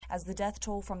as the death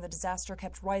toll from the disaster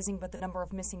kept rising, but the number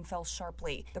of missing fell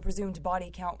sharply. The presumed body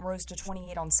count rose to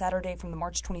 28 on Saturday from the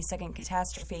March 22nd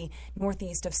catastrophe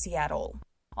northeast of Seattle.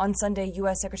 On Sunday,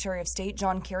 U.S. Secretary of State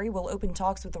John Kerry will open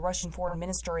talks with the Russian foreign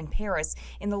minister in Paris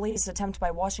in the latest attempt by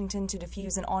Washington to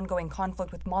defuse an ongoing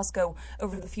conflict with Moscow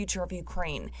over the future of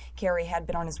Ukraine. Kerry had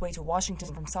been on his way to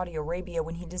Washington from Saudi Arabia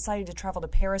when he decided to travel to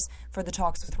Paris for the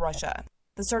talks with Russia.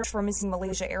 The search for missing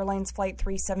Malaysia Airlines Flight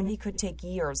 370 could take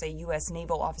years, a U.S.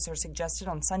 naval officer suggested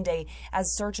on Sunday,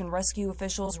 as search and rescue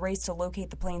officials race to locate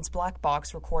the plane's black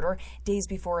box recorder days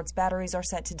before its batteries are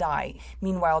set to die.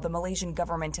 Meanwhile, the Malaysian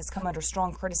government has come under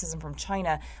strong criticism from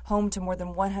China, home to more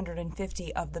than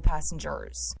 150 of the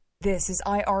passengers. This is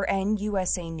IRN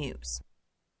USA News.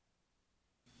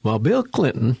 While Bill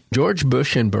Clinton, George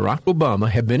Bush, and Barack Obama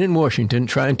have been in Washington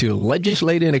trying to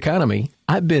legislate an economy,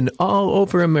 I've been all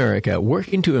over America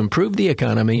working to improve the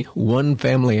economy one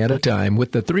family at a time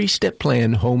with the three-step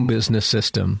plan home business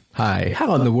system. Hi,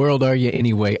 how in the world are you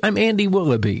anyway? I'm Andy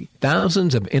Willoughby.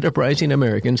 Thousands of enterprising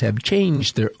Americans have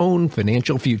changed their own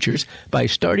financial futures by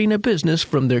starting a business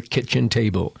from their kitchen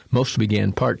table. Most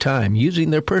began part-time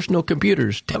using their personal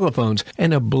computers, telephones,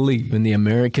 and a belief in the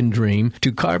American dream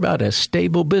to carve out a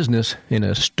stable business in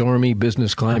a stormy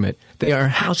business climate. They are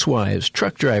housewives,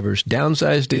 truck drivers,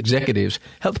 downsized executives,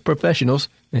 health professionals,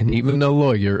 and even a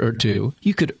lawyer or two.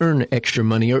 You could earn extra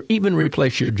money or even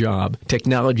replace your job.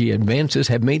 Technology advances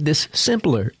have made this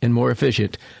simpler and more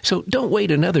efficient. So don't wait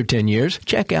another 10 years.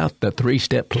 Check out the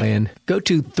three-step plan. Go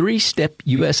to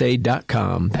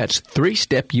 3stepusa.com. That's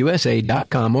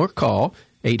 3stepusa.com or call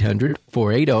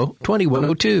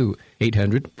 800-480-2102.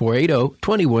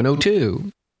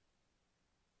 800-480-2102.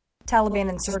 Taliban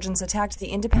insurgents attacked the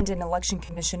Independent Election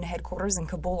Commission headquarters in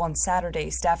Kabul on Saturday,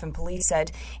 staff and police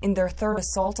said, in their third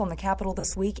assault on the capital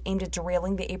this week aimed at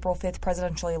derailing the April 5th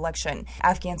presidential election.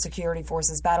 Afghan security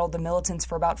forces battled the militants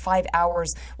for about 5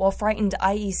 hours, while frightened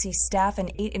IEC staff and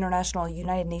 8 international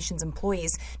United Nations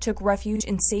employees took refuge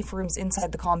in safe rooms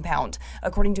inside the compound.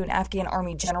 According to an Afghan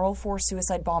army general, 4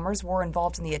 suicide bombers were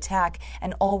involved in the attack,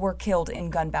 and all were killed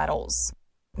in gun battles.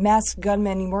 Masked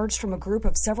gunmen emerged from a group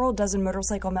of several dozen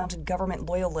motorcycle-mounted government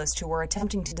loyalists who were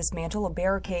attempting to dismantle a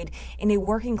barricade in a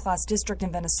working-class district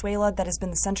in Venezuela that has been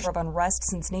the center of unrest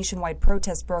since nationwide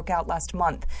protests broke out last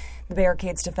month. The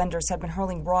barricade's defenders had been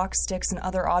hurling rocks, sticks, and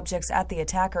other objects at the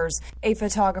attackers. A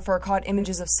photographer caught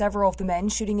images of several of the men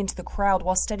shooting into the crowd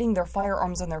while steadying their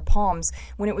firearms on their palms.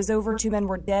 When it was over, 2 men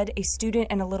were dead, a student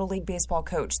and a Little League baseball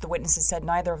coach. The witnesses said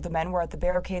neither of the men were at the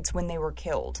barricades when they were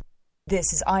killed.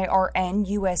 This is IRN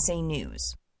USA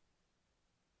News.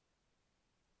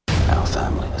 Our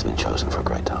family has been chosen for a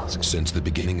great task. Since the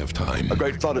beginning of time, a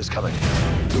great flood is coming.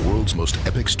 The world's most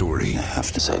epic story I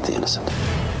have to save the innocent.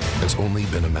 Has only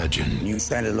been imagined. You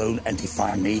stand alone and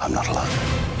defy me. I'm not alone.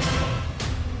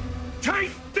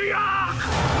 Take the ark!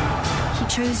 He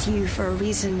chose you for a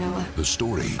reason, Noah. The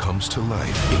story comes to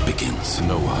life. It begins.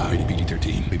 Noah, rated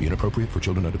PG-13, may be inappropriate for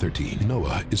children under 13.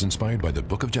 Noah is inspired by the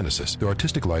book of Genesis. The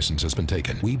artistic license has been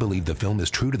taken. We believe the film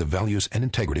is true to the values and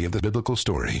integrity of the biblical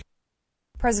story.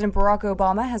 President Barack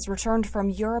Obama has returned from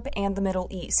Europe and the Middle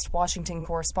East. Washington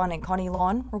correspondent Connie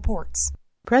Lawn reports.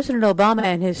 President Obama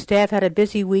and his staff had a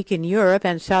busy week in Europe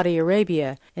and Saudi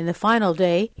Arabia. In the final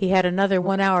day, he had another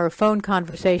 1-hour phone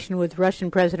conversation with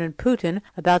Russian President Putin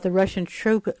about the Russian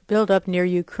troop buildup near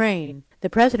Ukraine. The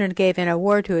president gave an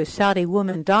award to a Saudi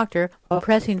woman doctor while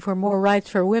pressing for more rights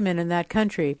for women in that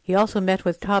country. He also met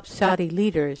with top Saudi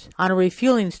leaders. On a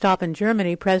refueling stop in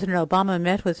Germany, President Obama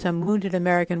met with some wounded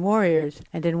American warriors.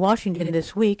 And in Washington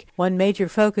this week, one major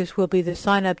focus will be the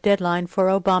sign-up deadline for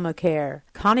Obamacare.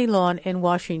 Connie Lawn in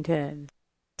Washington.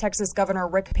 Texas Governor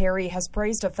Rick Perry has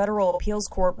praised a federal appeals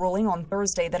court ruling on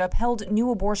Thursday that upheld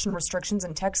new abortion restrictions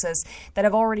in Texas that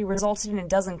have already resulted in a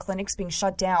dozen clinics being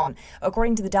shut down.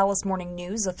 According to the Dallas Morning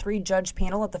News, a 3-judge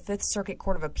panel at the Fifth Circuit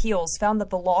Court of Appeals found that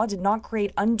the law did not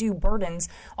create undue burdens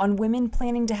on women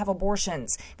planning to have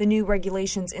abortions. The new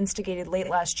regulations instigated late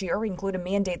last year include a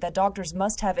mandate that doctors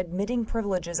must have admitting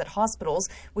privileges at hospitals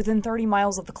within 30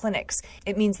 miles of the clinics.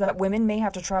 It means that women may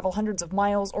have to travel hundreds of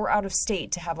miles or out of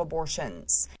state to have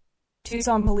abortions.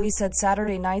 Tucson police said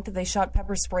Saturday night that they shot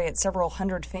pepper spray at several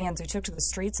hundred fans who took to the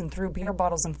streets and threw beer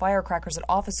bottles and firecrackers at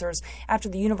officers after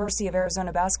the University of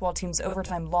Arizona basketball team's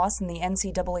overtime loss in the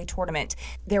NCAA tournament.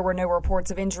 There were no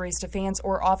reports of injuries to fans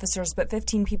or officers, but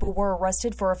 15 people were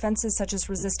arrested for offenses such as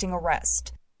resisting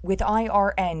arrest. With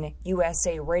IRN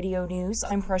USA Radio News,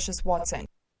 I'm Precious Watson.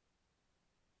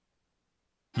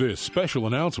 This special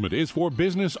announcement is for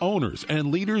business owners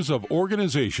and leaders of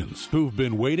organizations who've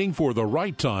been waiting for the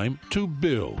right time to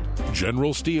build.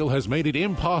 General Steel has made it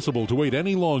impossible to wait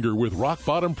any longer with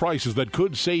rock-bottom prices that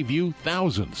could save you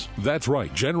thousands. That's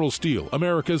right, General Steel,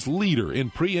 America's leader in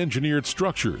pre-engineered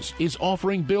structures, is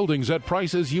offering buildings at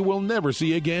prices you will never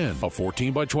see again. A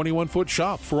 14 by 21 foot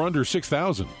shop for under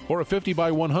 $6,000 or a 50 by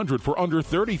 100 for under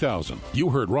 $30,000.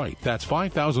 You heard right, that's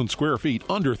 5,000 square feet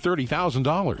under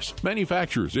 $30,000.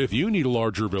 Manufacturers, if you need a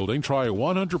larger building, try a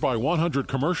 100 by 100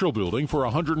 commercial building for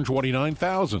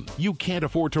 $129,000. You can't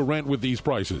afford to rent with these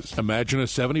prices. Imagine a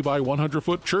 70 by 100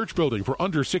 foot church building for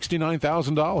under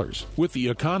 $69,000. With the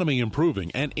economy improving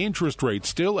and interest rates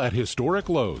still at historic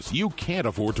lows, you can't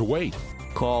afford to wait.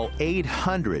 Call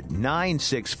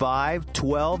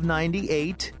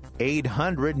 800-965-1298.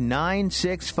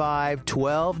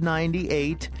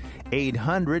 800-965-1298.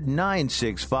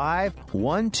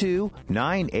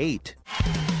 800-965-1298.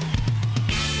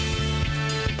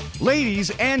 Ladies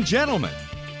and gentlemen,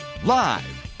 live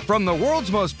from the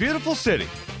world's most beautiful city,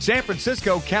 San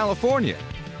Francisco, California,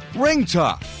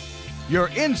 Ringtalk, your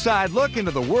inside look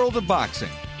into the world of boxing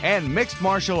and mixed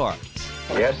martial arts.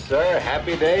 Yes, sir.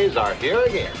 Happy days are here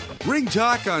again.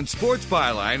 Ringtalk on Sports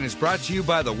Byline is brought to you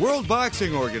by the World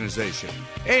Boxing Organization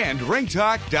and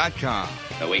ringtalk.com.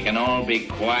 So we can all be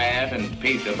quiet and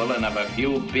peaceable and have a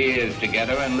few beers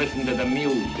together and listen to the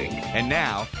music. And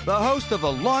now, the host of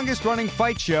the longest-running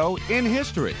fight show in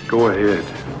history. Go ahead.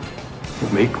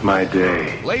 Make my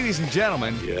day. Ladies and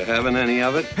gentlemen. You having any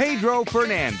of it? Pedro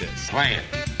Fernandez. Play it.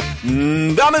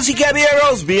 Damas y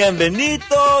caballeros,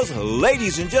 bienvenidos.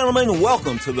 Ladies and gentlemen,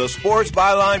 welcome to the Sports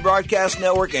Byline Broadcast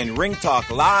Network and Ring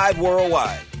Talk Live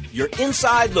Worldwide. Your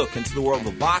inside look into the world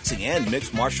of boxing and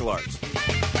mixed martial arts.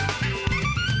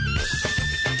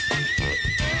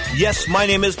 Yes, my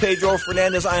name is Pedro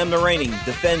Fernandez. I am the reigning,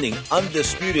 defending,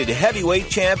 undisputed heavyweight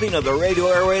champion of the radio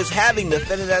airways, having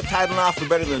defended that title now for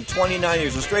better than 29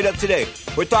 years. And straight up today,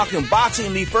 we're talking boxing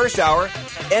in the first hour,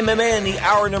 MMA in the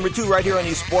hour number 2 right here on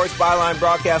the Sports Byline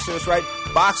Broadcast Service, right?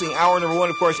 Boxing hour number 1,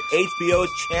 of course, HBO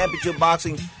Championship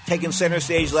Boxing taking center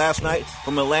stage last night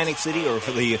from Atlantic City, or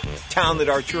for the town that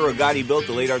Arturo Gatti built,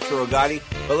 the late Arturo Gatti.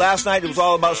 But last night it was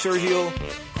all about Sergio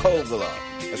Kovalev.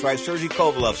 That's right, Sergey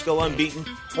Kovalev, still unbeaten,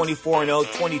 24-0,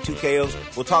 22 KOs.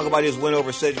 We'll talk about his win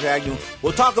over Cedric Agnew.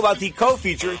 We'll talk about the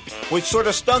co-feature, which sort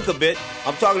of stunk a bit.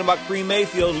 I'm talking about Kareem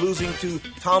Mayfield losing to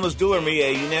Thomas Dullerme,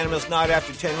 a unanimous nod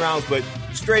after 10 rounds. But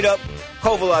straight up,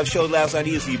 Kovalev showed last night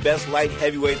he is the best light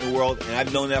heavyweight in the world, and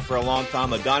I've known that for a long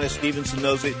time. Adonis Stevenson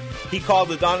knows it. He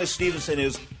called Adonis Stevenson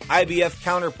his IBF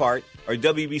counterpart, or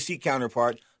WBC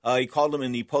counterpart. He called him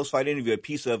in the post-fight interview a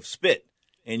piece of spit.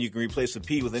 And you can replace the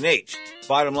P with an H.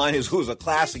 Bottom line is, it was a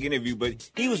classic interview, but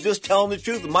he was just telling the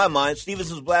truth in my mind.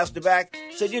 Stevenson's blasted back,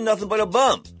 said, "You're nothing but a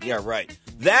bum." Yeah, right.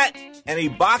 That and a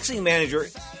boxing manager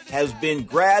has been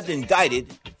grabbed, indicted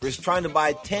for trying to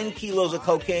buy 10 kilos of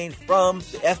cocaine from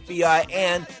the FBI,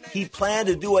 and he planned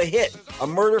to do a hit, a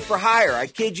murder for hire. I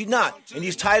kid you not. And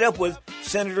he's tied up with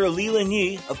Senator Leland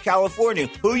Yee of California,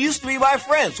 who used to be my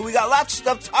friend. So we got lots of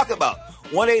stuff to talk about.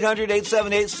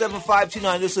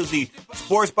 1-800-878-7529. This is the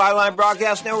Sports Byline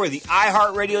Broadcast Network, the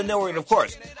iHeartRadio Network, and, of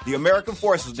course, the American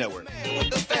Forces Network.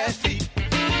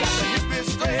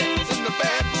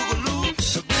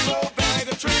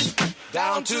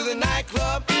 Down to the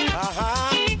nightclub. You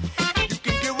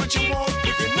can get what you want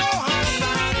if you know how to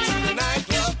to the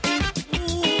nightclub.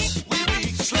 Ooh, we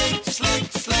be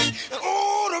slick. And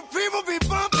all the people be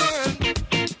bumping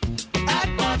at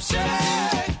Bob City.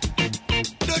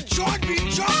 The joint be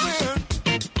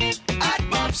jumping at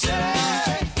Bob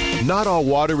City. Not all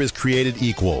water is created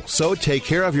equal, so take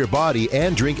care of your body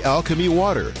and drink Alchemy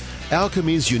water.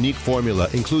 Alchemy's unique formula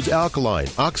includes alkaline,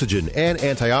 oxygen, and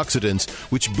antioxidants,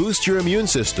 which boost your immune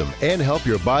system and help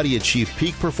your body achieve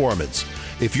peak performance.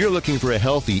 If you're looking for a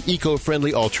healthy,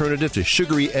 eco-friendly alternative to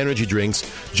sugary energy drinks,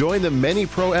 join the many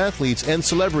pro athletes and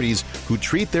celebrities who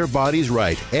treat their bodies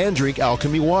right and drink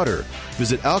Alchemy water.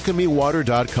 Visit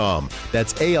alchemywater.com.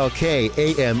 That's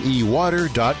ALKAME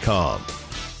water.com.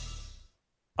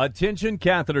 Attention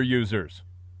catheter users.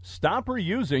 Stop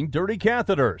reusing dirty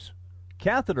catheters.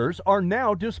 Catheters are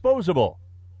now disposable.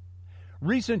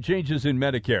 Recent changes in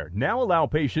Medicare now allow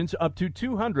patients up to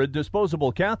 200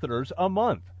 disposable catheters a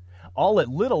month, all at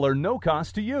little or no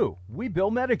cost to you. We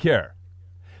bill Medicare.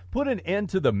 Put an end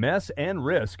to the mess and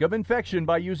risk of infection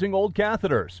by using old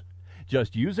catheters.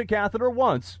 Just use a catheter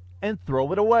once and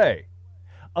throw it away.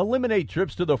 Eliminate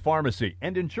trips to the pharmacy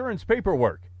and insurance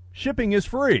paperwork. Shipping is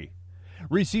free.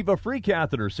 Receive a free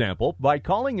catheter sample by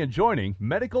calling and joining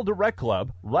Medical Direct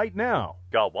Club right now.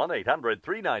 Call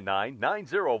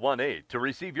 1-800-399-9018 to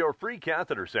receive your free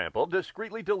catheter sample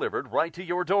discreetly delivered right to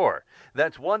your door.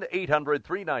 That's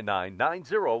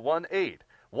 1-800-399-9018.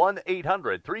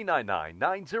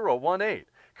 1-800-399-9018.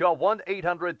 Call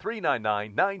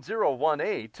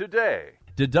 1-800-399-9018 today.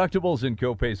 Deductibles and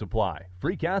copays apply.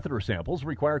 Free catheter samples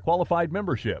require qualified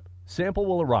membership. Sample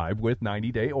will arrive with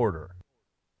 90-day order.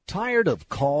 Tired of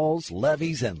calls,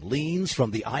 levies, and liens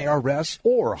from the IRS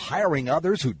or hiring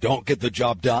others who don't get the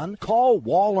job done? Call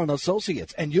Wall &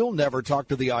 Associates and you'll never talk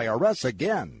to the IRS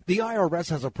again. The IRS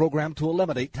has a program to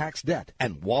eliminate tax debt,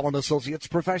 and Wall & Associates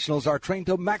professionals are trained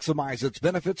to maximize its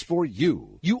benefits for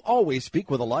you. You always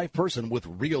speak with a live person with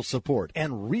real support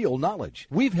and real knowledge.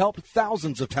 We've helped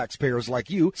thousands of taxpayers like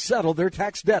you settle their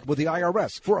tax debt with the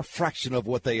IRS for a fraction of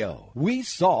what they owe. We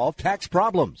solve tax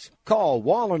problems. Call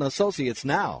Wall & Associates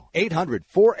now,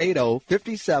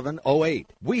 800-480-5708.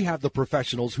 We have the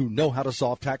professionals who know how to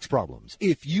solve tax problems.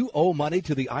 If you owe money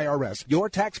to the IRS, your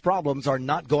tax problems are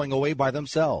not going away by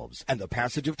themselves, and the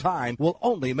passage of time will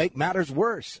only make matters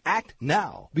worse. Act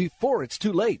now, before it's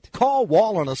too late. Call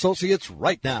Wall & Associates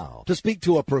right now to speak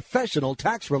to a professional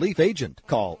tax relief agent.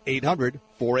 Call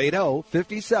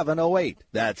 800-480-5708.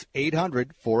 That's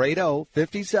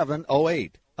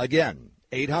 800-480-5708. Again,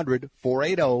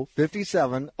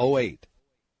 800-480-5708.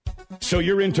 So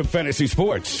you're into fantasy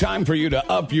sports. Time for you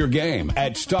to up your game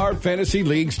at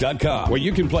StarFantasyLeagues.com, where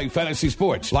you can play fantasy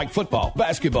sports like football,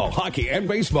 basketball, hockey, and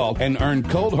baseball and earn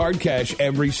cold, hard cash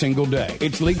every single day.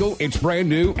 It's legal, it's brand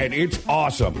new, and it's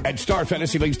awesome. At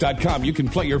StarFantasyLeagues.com, you can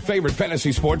play your favorite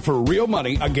fantasy sport for real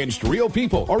money against real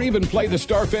people, or even play the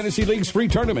Star Fantasy League's free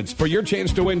tournaments for your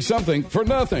chance to win something for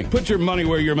nothing. Put your money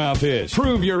where your mouth is.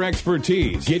 Prove your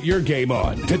expertise. Get your game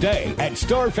on today at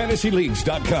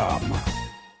StarFantasyLeagues.com.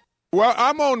 Well,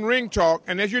 I'm on Ringtalk,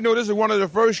 and as you know, this is one of the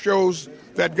first shows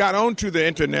that got onto the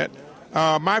internet.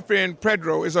 My friend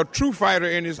Pedro is a true fighter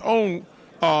in his own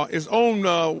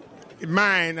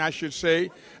mind, I should say.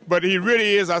 But he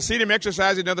really is. I seen him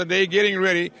exercising the other day, getting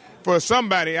ready for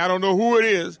somebody. I don't know who it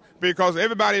is, because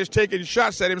everybody is taking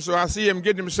shots at him. So I see him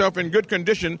getting himself in good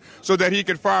condition so that he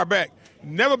can fire back.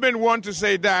 Never been one to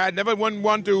say die. Never been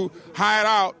one to hide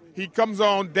out. He comes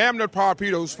on damn near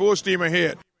torpedoes, full steam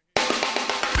ahead.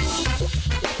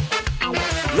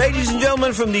 Ladies and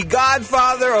gentlemen, from the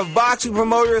godfather of boxing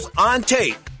promoters on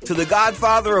tape to the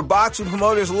godfather of boxing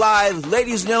promoters live,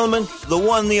 ladies and gentlemen, the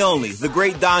one, the only, the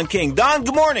great Don King. Don,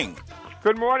 good morning.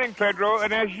 Good morning, Pedro.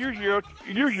 And as usual,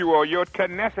 your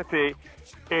tenacity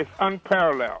is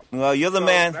unparalleled. Well, you're the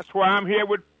man. That's why I'm here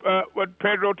with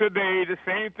Pedro today. The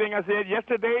same thing I said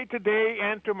yesterday, today,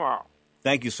 and tomorrow.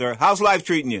 Thank you, sir. How's life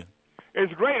treating you?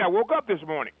 It's great. I woke up this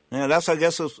morning. Yeah, I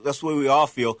guess that's the way we all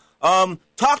feel.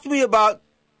 Talk to me about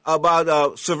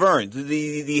Severn,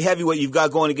 the heavyweight you've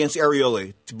got going against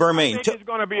Arioli, Bermain. I think it's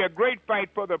going to be a great fight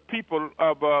for the people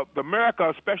of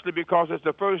America, especially because it's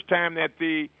the first time that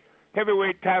the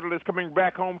heavyweight title is coming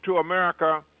back home to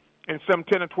America in some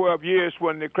 10 or 12 years,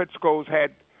 when the Klitschko's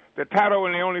had the title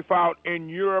and they only fought in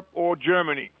Europe or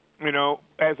Germany,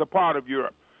 as a part of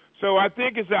Europe. So I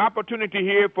think it's an opportunity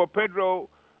here for Pedro,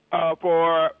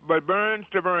 for Burns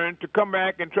Severn to come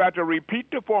back and try to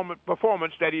repeat the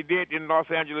performance that he did in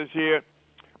Los Angeles here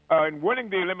in winning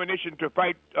the elimination to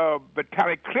fight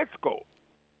Vitaly Klitschko.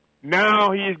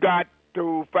 Now he's got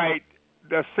to fight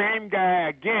the same guy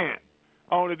again,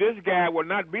 only this guy will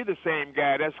not be the same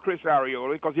guy. That's Chris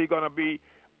Arioli, because he's going to be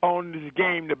on this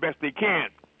game the best he can.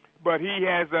 But he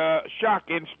has a shock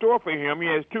in store for him. He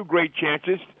has two great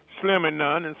chances, Slim and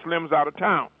none, and Slim's out of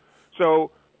town.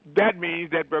 So that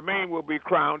means that Bermain will be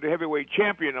crowned the heavyweight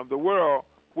champion of the world,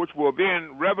 which will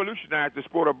then revolutionize the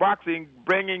sport of boxing,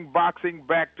 bringing boxing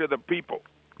back to the people.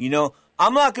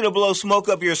 I'm not going to blow smoke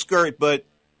up your skirt, but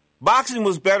boxing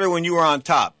was better when you were on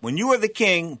top. When you were the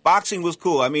king, boxing was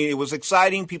cool. I mean, it was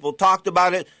exciting. People talked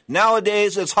about it.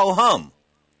 Nowadays, it's ho-hum.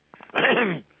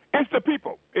 It's the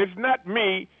people. It's not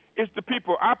me. It's the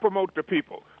people. I promote the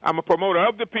people. I'm a promoter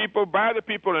of the people, by the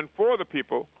people, and for the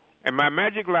people. And my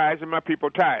magic lies in my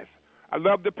people ties. I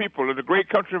love the people of the great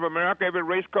country of America, every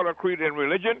race, color, creed, and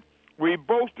religion. We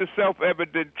boast the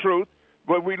self-evident truth,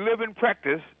 but we live and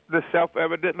practice the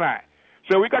self-evident lie.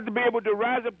 So we got to be able to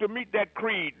rise up to meet that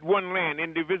creed, one land,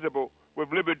 indivisible,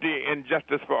 with liberty and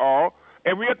justice for all.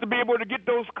 And we have to be able to get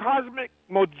those cosmic,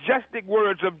 majestic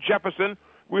words of Jefferson.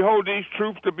 We hold these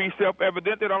truths to be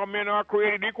self-evident, that all men are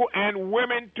created equal, and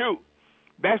women too.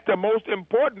 That's the most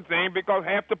important thing, because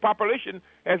half the population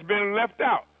has been left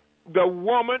out. The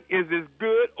woman is as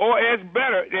good or as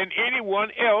better than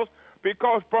anyone else,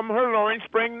 because from her Lawrence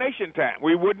Spring Nation time,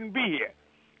 we wouldn't be here.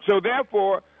 So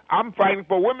therefore, I'm fighting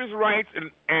for women's rights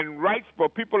and rights for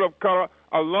people of color,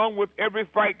 along with every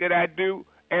fight that I do,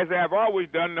 as I've always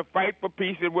done, the fight for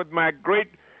peace. And with my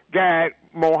great guy,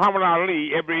 Muhammad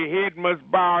Ali, every head must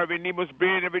bow, every knee must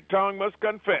bend, every tongue must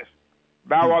confess.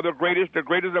 Thou art the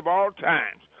greatest of all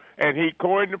times. And he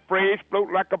coined the phrase,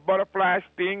 float like a butterfly,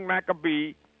 sting like a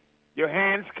bee. Your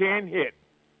hands can't hit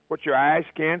what your eyes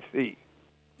can't see.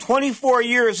 24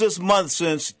 years this month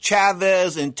since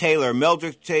Chavez and Taylor,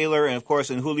 Meldrick Taylor, and, of course,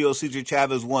 and Julio Cesar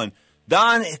Chavez won.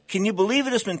 Don, can you believe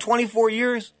it? It's been 24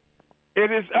 years?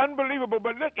 It is unbelievable.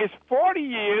 But look, it's 40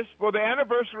 years for the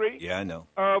anniversary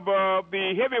of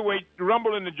the heavyweight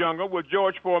Rumble in the Jungle with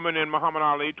George Foreman and Muhammad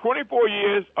Ali. 24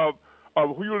 years of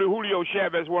Julio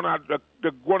Chavez, one of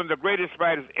the greatest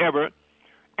fighters ever.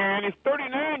 And it's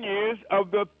 39 years of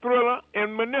the Thriller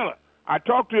in Manila. I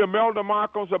talked to Imelda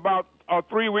Marcos about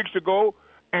 3 weeks ago,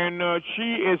 and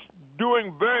she is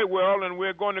doing very well, and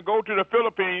we're going to go to the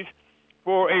Philippines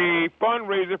for a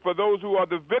fundraiser for those who are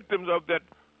the victims of that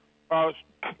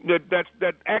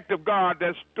act of God,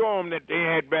 that storm that they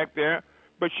had back there.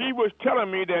 But she was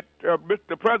telling me that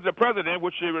the president,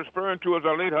 which she was referring to as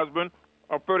her late husband,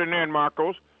 Ferdinand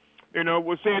Marcos,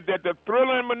 was said that the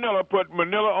Thriller in Manila put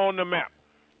Manila on the map.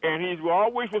 And he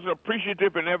always was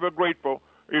appreciative and ever grateful,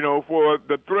 for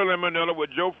the Thriller in Manila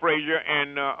with Joe Frazier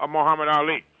and Muhammad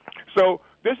Ali. So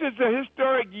this is a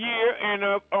historic year, and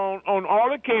on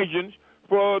all occasions,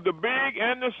 for the big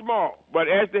and the small. But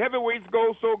as the heavyweights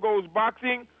go, so goes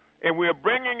boxing, and we're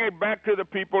bringing it back to the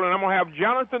people. And I'm going to have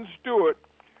Jonathan Stewart.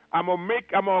 I'm going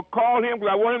to call him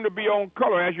because I want him to be on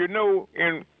color, as you know,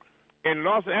 in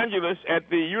Los Angeles at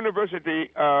the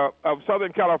University of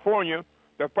Southern California.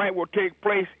 The fight will take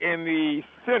place in the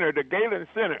center, the Galen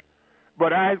Center.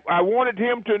 But I wanted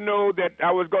him to know that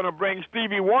I was going to bring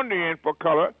Stevie Wonder in for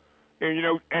color.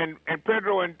 And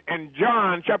Pedro and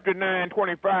John, chapter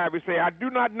 9:25, we say, I do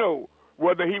not know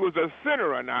whether he was a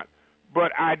sinner or not,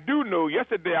 but I do know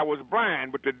yesterday I was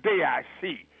blind, but today I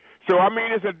see. So,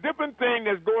 it's a different thing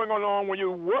that's going on when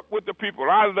you work with the people.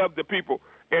 I love the people,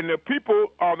 and the people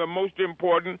are the most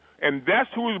important, and that's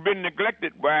who's been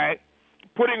neglected by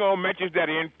putting on matches that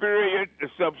are inferior,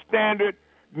 substandard,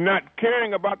 not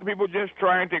caring about the people, just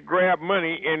trying to grab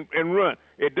money and run.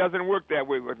 It doesn't work that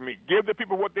way with me. Give the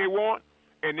people what they want,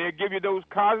 and they'll give you those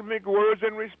cosmic words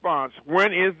in response.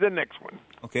 When is the next one?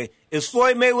 Okay. Is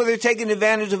Floyd Mayweather taking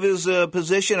advantage of his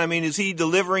position? Is he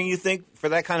delivering, you think, for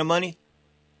that kind of money?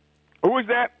 Who is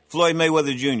that? Floyd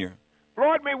Mayweather Jr.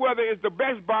 Floyd Mayweather is the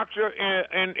best boxer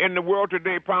in the world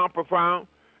today, pound for pound.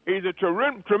 He's a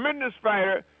tremendous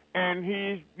fighter. And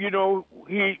he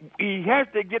has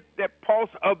to get that pulse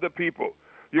of the people.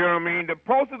 You know what I mean? The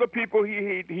pulse of the people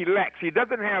he lacks. He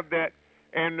doesn't have that.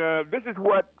 And this is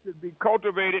what should be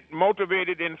cultivated,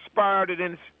 motivated, inspired,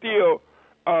 and instilled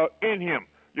in him.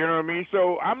 You know what I mean?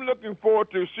 So I'm looking forward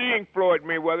to seeing Floyd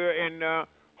Mayweather and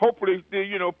hopefully,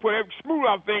 smooth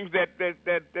out things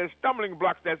that stumbling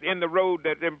blocks that's in the road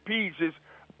that impedes his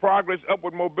progress,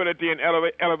 upward mobility, and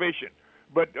elevation.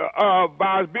 But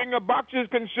as being a boxer is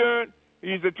concerned,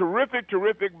 he's a terrific,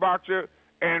 terrific boxer,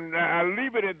 and I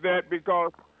leave it at that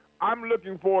because I'm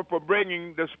looking forward for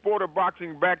bringing the sport of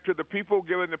boxing back to the people,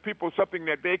 giving the people something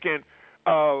that they can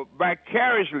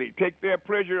vicariously take their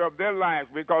pleasure of their lives,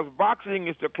 because boxing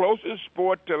is the closest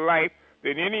sport to life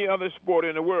than any other sport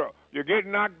in the world. You get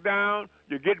knocked down,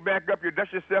 you get back up, you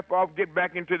dust yourself off, get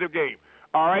back into the game.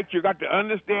 All right, you got to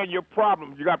understand your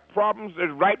problems. You got problems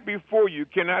that's right before you. You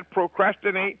cannot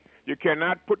procrastinate. You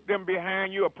cannot put them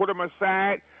behind you or put them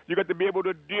aside. You got to be able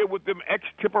to deal with them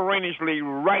extemporaneously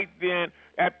right then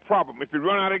at problem. If you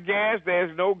run out of gas,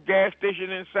 there's no gas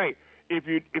station in sight. If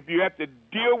you have to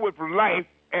deal with life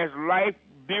as life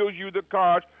deals you the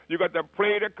cards, you got to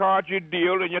play the cards you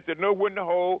deal, and you have to know when to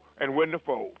hold and when to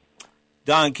fold.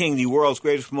 Don King, the world's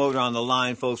greatest promoter, on the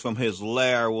line, folks, from his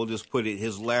lair. We'll just put it,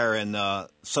 his lair in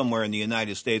somewhere in the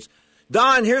United States.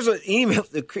 Don, here's an email.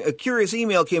 A curious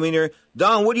email came in here.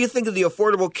 Don, what do you think of the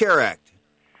Affordable Care Act?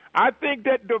 I think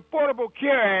that the Affordable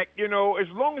Care Act, as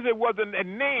long as it wasn't a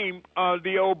name of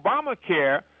the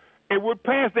Obamacare, it would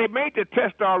pass. They made the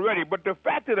test already. But the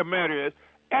fact of the matter is,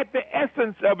 at the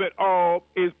essence of it all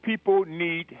is people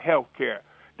need health care.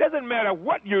 Doesn't matter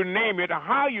what you name it, or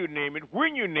how you name it,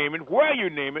 when you name it, where you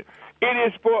name it. It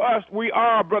is for us. We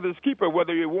are our brother's keeper,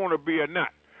 whether you want to be or not.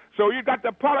 So you got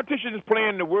the politicians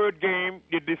playing the word game,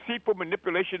 the deceitful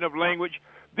manipulation of language.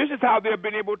 This is how they've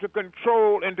been able to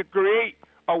control and to create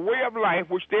a way of life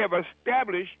which they have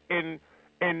established in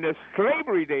the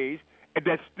slavery days and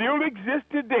that still exists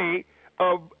today,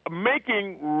 of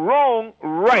making wrong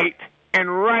right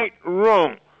and right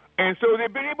wrong. And so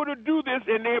they've been able to do this,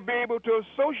 and they've been able to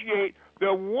associate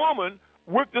the woman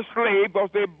with the slave because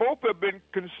they both have been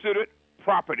considered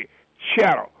property,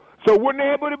 chattel. So when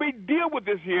they're able to deal with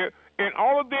this here, and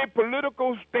all of their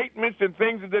political statements and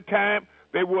things at the time,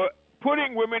 they were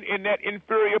putting women in that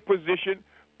inferior position,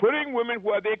 putting women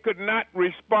where they could not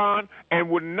respond and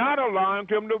would not allow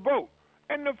them to vote.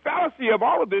 And the fallacy of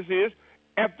all of this is,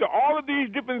 after all of these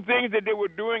different things that they were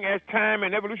doing as time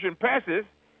and evolution passes,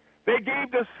 they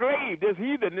gave the slave, this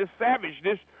heathen, this savage,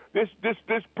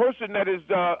 this person that is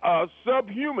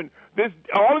subhuman,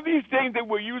 all of these things that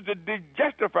were used to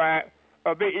justify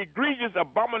the egregious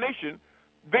abomination,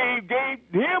 they gave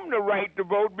him the right to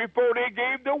vote before they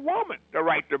gave the woman the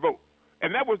right to vote.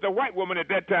 And that was the white woman at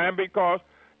that time, because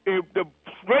if the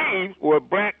slaves were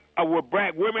black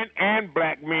women and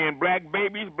black men, black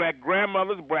babies, black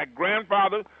grandmothers, black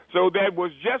grandfathers, so that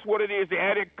was just what it is. They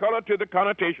added color to the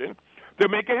connotation to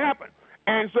make it happen.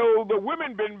 And so the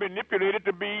women been manipulated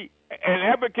to be an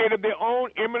advocate of their own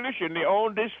immolation, their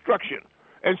own destruction.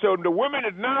 And so the women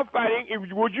is now fighting.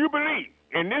 Would you believe,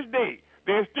 in this day,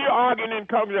 they're still arguing in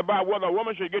Congress about whether a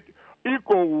woman should get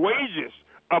equal wages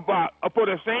for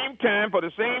the same time, for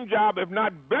the same job, if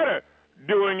not better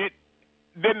doing it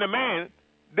than the man.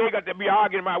 They got to be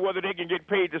arguing about whether they can get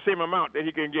paid the same amount that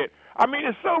he can get. I mean,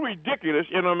 it's so ridiculous,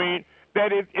 you know what I mean,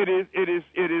 that it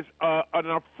is an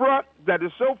affront that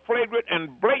is so flagrant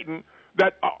and blatant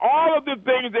that all of the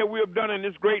things that we have done in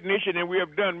this great nation, and we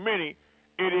have done many,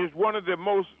 it is one of the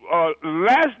most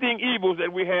lasting evils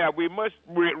that we have. We must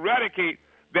eradicate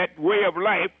that way of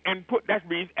life and that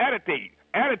means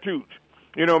attitudes,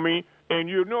 you know what I mean? And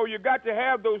you got to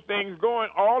have those things going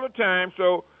all the time.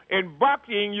 So in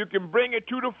boxing, you can bring it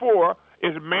 2 to 4.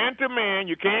 It's man to man.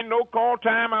 You can't call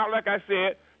time out, like I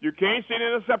said. You can't send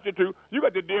in a substitute. You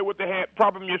got to deal with the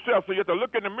problem yourself. So you have to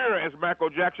look in the mirror, as Michael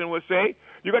Jackson would say.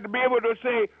 You got to be able to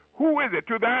say, who is it?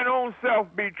 To thine own self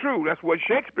be true. That's what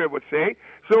Shakespeare would say.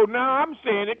 So now I'm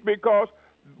saying it because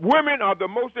women are the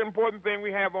most important thing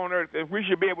we have on earth, and we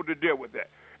should be able to deal with that.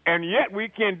 And yet we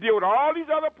can deal with all these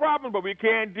other problems, but we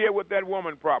can't deal with that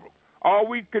woman problem. Or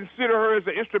we consider her as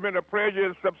an instrument of pleasure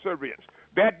and subservience.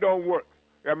 That don't work.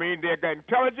 I mean, they got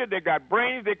intelligence, they got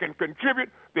brains, they can contribute,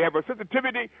 they have a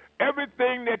sensitivity.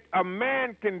 Everything that a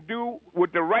man can do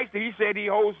with the rights that he said he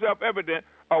holds self-evident,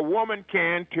 a woman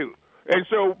can too. And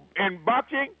so in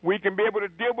boxing, we can be able to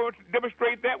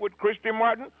demonstrate that with Christy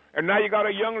Martin. And now you got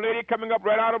a young lady coming up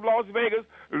right out of Las Vegas,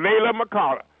 Layla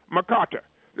McCarter.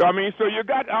 I mean, so you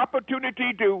got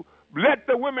opportunity to let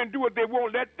the women do what they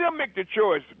want. Let them make the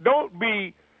choice. Don't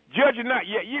be judging not,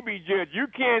 yet you be judged. You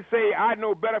can't say, I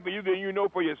know better for you than you know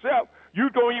for yourself. You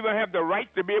don't even have the right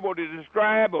to be able to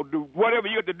describe or do whatever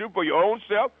you have to do for your own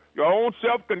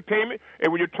self-containment.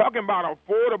 And when you're talking about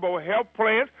affordable health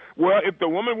plans, well, if the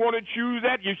woman want to choose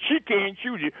that, she can't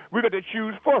choose it. We got to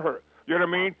choose for her. You know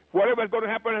what I mean? Whatever's going to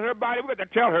happen in her body, we got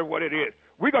to tell her what it is.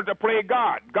 We got to play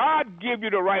God. God give you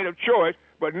the right of choice,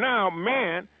 but now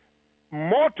man,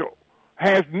 mortal,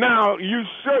 has now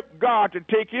usurped God to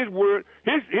take his word,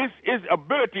 his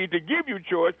ability to give you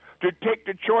choice, to take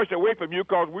the choice away from you,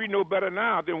 because we know better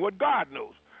now than what God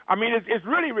knows. I mean, it's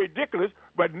really ridiculous,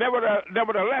 but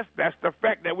nevertheless, that's the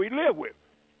fact that we live with.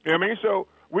 You know what I mean? So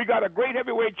we got a great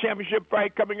heavyweight championship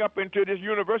fight coming up into this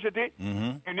university,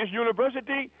 and this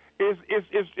university is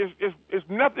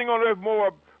nothing on earth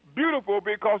more beautiful,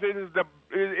 because it is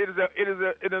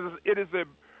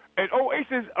an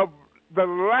oasis of the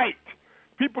light.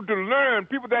 People to learn,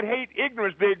 people that hate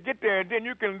ignorance, they get there, and then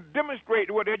you can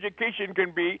demonstrate what education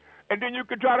can be, and then you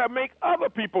can try to make other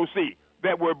people see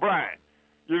that we're blind.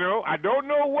 You know, I don't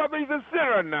know whether he's a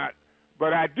sinner or not,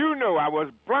 but I do know I was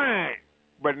blind,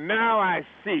 but now I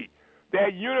see.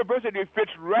 That university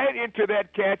fits right into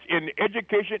that catch in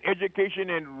education,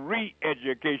 and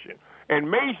re-education.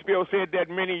 And Maysville said that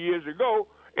many years ago,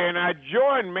 and I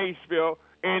joined Maysville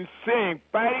in saying,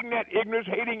 fighting that ignorance,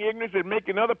 hating ignorance, and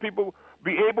making other people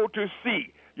be able to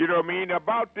see, you know what I mean,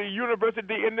 about the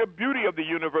university and the beauty of the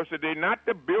university, not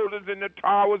the buildings and the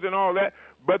towers and all that,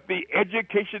 but the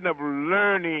education of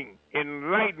learning,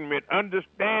 enlightenment,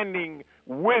 understanding,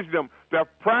 wisdom. The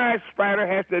prize fighter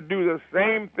has to do the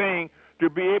same thing to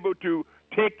be able to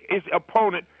take his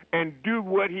opponent and do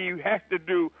what he has to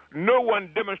do. No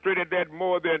one demonstrated that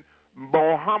more than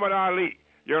Muhammad Ali.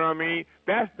 You know what I mean?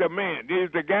 That's the man.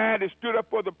 He's the guy that stood up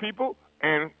for the people,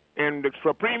 and the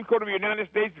Supreme Court of the United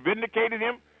States vindicated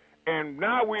him. And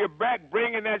now we are back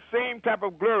bringing that same type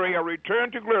of glory, a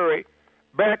return to glory,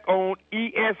 back on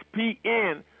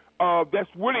ESPN. That's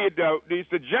really it's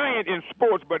the giant in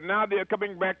sports, but now they're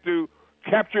coming back to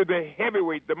capture the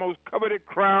heavyweight, the most coveted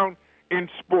crown in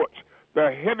sports,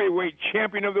 the heavyweight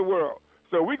champion of the world.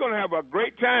 So we're going to have a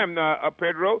great time,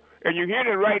 Pedro, and you're hearing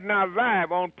it right now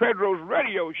live on Pedro's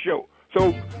radio show.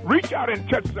 So reach out and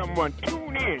touch someone.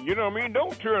 Tune in. You know what I mean?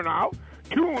 Don't turn out.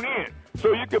 Tune in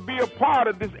so you can be a part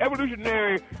of this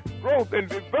evolutionary growth and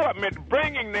development,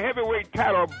 bringing the heavyweight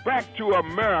title back to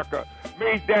America.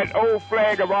 May that old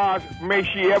flag of ours, may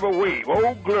she ever wave.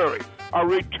 Old glory. A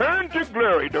return to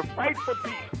glory, to fight for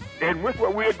peace. And with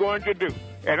what we're going to do.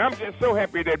 And I'm just so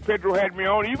happy that Pedro had me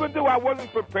on, even though I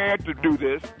wasn't prepared to do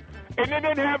this. And I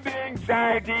didn't have the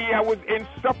anxiety. I was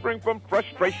suffering from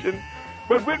frustration.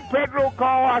 But when Pedro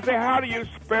called, I said, how do you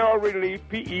spell relief?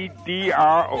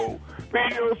 Pedro.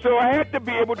 Pedro. So I had to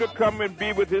be able to come and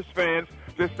be with his fans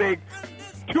to say,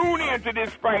 tune into this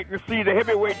fight and see the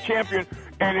heavyweight champion.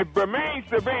 And if Bermain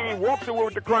Sylvain walks away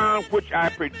with the crown, which I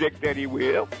predict that he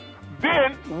will,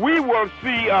 then we will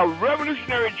see a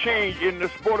revolutionary change in the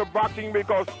sport of boxing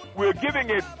because we're giving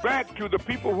it back to the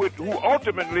people who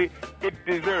ultimately it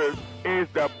deserves, is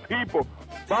the people.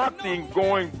 Boxing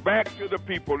going back to the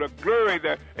people, the glory,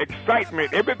 the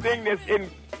excitement, everything that's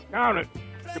encountered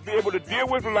to be able to deal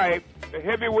with life. The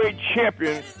heavyweight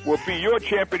champion will be your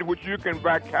champion, which you can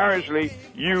vicariously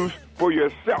use for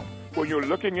yourself when you're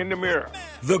looking in the mirror.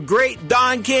 The great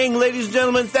Don King, ladies and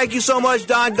gentlemen. Thank you so much,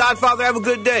 Don. Godfather, have a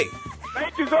good day.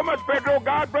 Thank you so much, Pedro.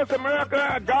 God bless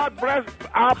America. God bless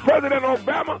our President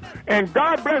Obama. And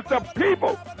God bless the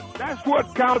people. That's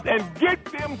what counts. And get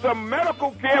them some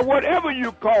medical care, whatever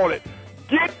you call it.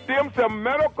 Get them some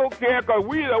medical care because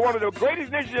we are one of the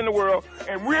greatest nations in the world.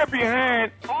 And we're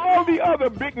behind all the other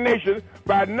big nations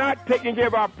by not taking care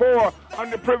of our poor,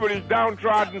 underprivileged,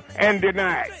 downtrodden, and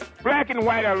denied. Black and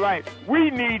white alike. We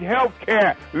need health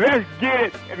care. Let's get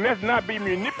it, and let's not be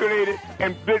manipulated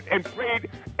and played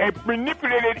and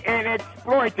manipulated and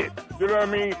exploited, you know what I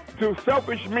mean, to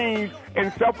selfish means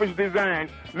and selfish designs.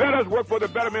 Let us work for the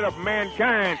betterment of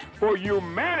mankind, for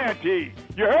humanity.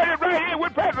 You heard it right here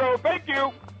with Pedro. Thank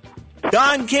you.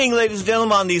 Don King, ladies and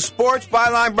gentlemen, on the Sports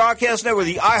Byline Broadcast Network,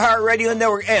 the iHeartRadio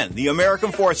Network, and the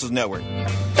American Forces Network.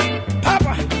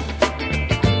 Papa,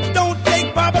 don't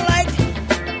take Papa light,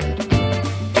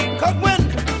 'cause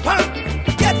when Pop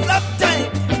gets uptight.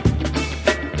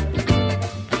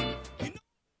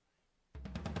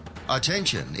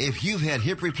 Attention, if you've had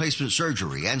hip replacement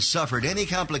surgery and suffered any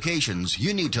complications,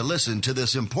 you need to listen to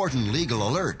this important legal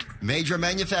alert. Major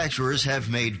manufacturers have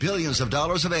made billions of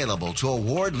dollars available to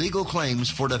award legal claims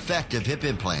for defective hip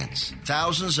implants.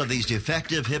 Thousands of these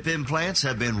defective hip implants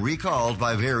have been recalled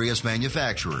by various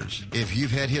manufacturers. If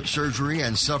you've had hip surgery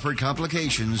and suffered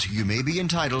complications, you may be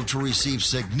entitled to receive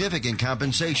significant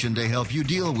compensation to help you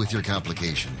deal with your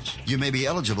complications. You may be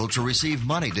eligible to receive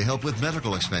money to help with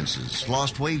medical expenses,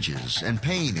 lost wages, and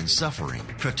pain and suffering.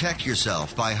 Protect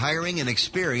yourself by hiring an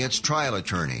experienced trial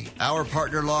attorney. Our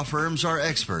partner law firms are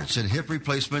experts in hip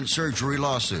replacement surgery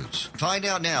lawsuits. Find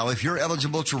out now if you're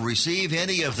eligible to receive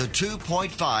any of the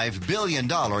 $2.5 billion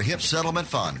hip settlement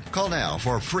fund. Call now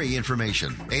for free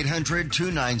information.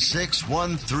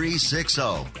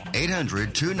 800-296-1360.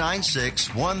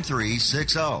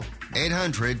 800-296-1360.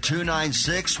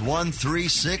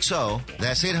 800-296-1360.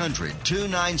 That's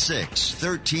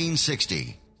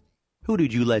 800-296-1360. Who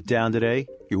did you let down today?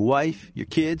 Your wife? Your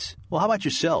kids? Well, how about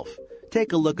yourself?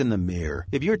 Take a look in the mirror.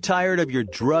 If you're tired of your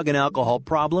drug and alcohol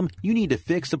problem, you need to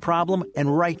fix the problem,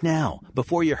 and right now,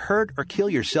 before you hurt or kill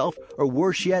yourself, or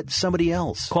worse yet, somebody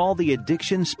else. Call the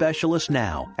addiction specialist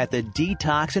now at the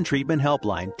Detox and Treatment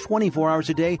Helpline, 24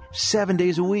 hours a day, 7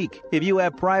 days a week. If you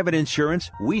have private insurance,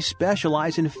 we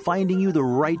specialize in finding you the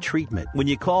right treatment. When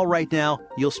you call right now,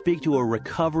 you'll speak to a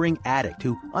recovering addict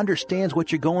who understands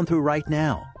what you're going through right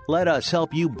now. Let us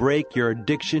help you break your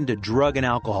addiction to drug and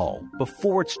alcohol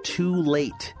before it's too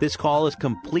late. This call is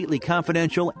completely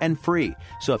confidential and free.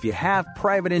 So if you have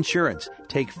private insurance,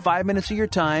 take 5 minutes of your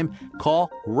time.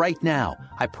 Call right now.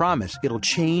 I promise it'll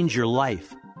change your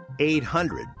life.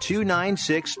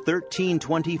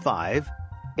 800-296-1325.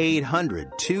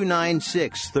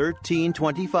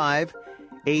 800-296-1325.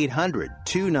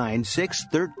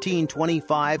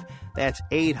 800-296-1325. That's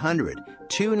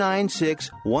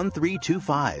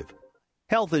 800-296-1325.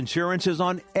 Health insurance is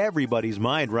on everybody's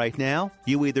mind right now.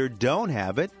 You either don't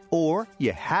have it, or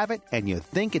you have it and you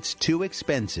think it's too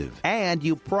expensive. And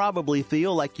you probably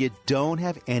feel like you don't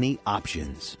have any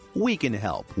options. We can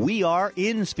help. We are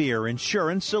InSphere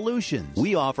Insurance Solutions.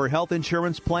 We offer health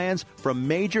insurance plans from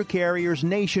major carriers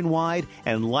nationwide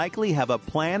and likely have a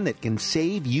plan that can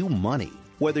save you money.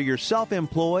 Whether you're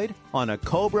self-employed, on a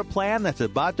COBRA plan that's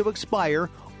about to expire,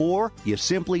 or you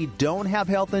simply don't have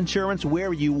health insurance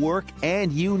where you work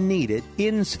and you need it,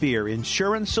 InSphere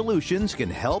Insurance Solutions can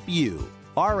help you.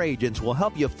 Our agents will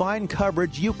help you find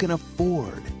coverage you can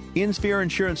afford. InSphere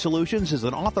Insurance Solutions is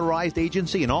an authorized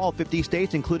agency in all 50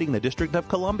 states, including the District of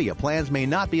Columbia. Plans may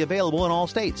not be available in all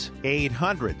states.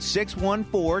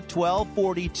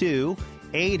 800-614-1242.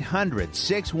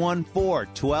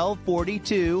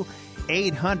 800-614-1242.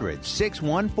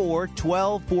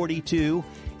 800-614-1242.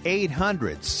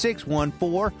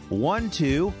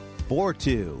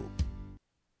 800-614-1242.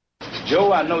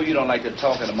 Joe, I know you don't like to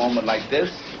talk at a moment like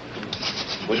this,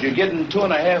 but you're getting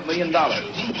 $2.5 million.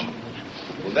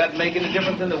 Will that make any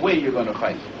difference in the way you're going to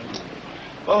fight?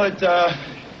 Well, it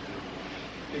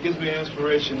gives me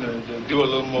inspiration to do a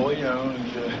little more,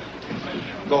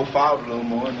 and go forward a little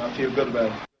more, and I feel good about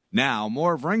it. Now,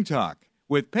 more of Ring Talk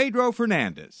with Pedro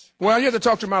Fernandez. Well, you have to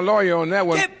talk to my lawyer on that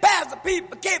one. Get past the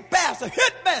people, get past the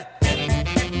hitman.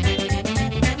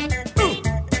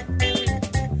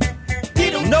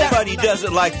 Nobody does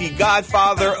it like the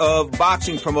godfather of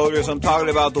boxing promoters. I'm talking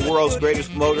about the world's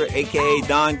greatest promoter, a.k.a.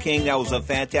 Don King. That was a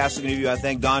fantastic interview. I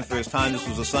thank Don for his time. This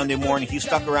was a Sunday morning. He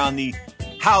stuck around the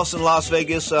house in Las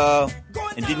Vegas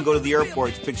and didn't go to the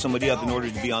airport to pick somebody up in order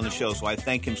to be on the show, so I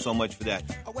thank him so much for that.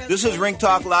 This is Ring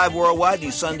Talk Live Worldwide,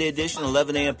 the Sunday edition,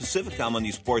 11 a.m. Pacific time on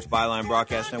the Sports Byline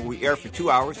Broadcast Network. We air for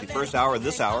 2 hours. The first hour of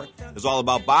this hour is all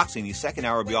about boxing. The second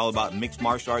hour will be all about mixed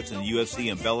martial arts and the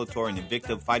UFC and Bellator and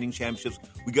Invicta Fighting Championships.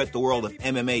 We got the world of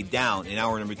MMA down in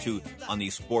hour number 2 on the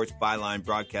Sports Byline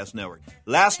Broadcast Network.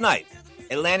 Last night,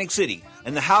 Atlantic City,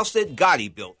 and the house that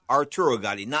Gotti built, Arturo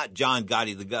Gotti, not John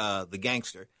Gotti, the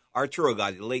gangster, Arturo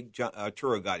Gotti, the late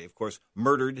Arturo Gotti, of course,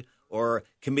 murdered or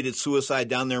committed suicide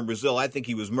down there in Brazil. I think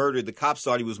he was murdered. The cops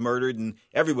thought he was murdered, and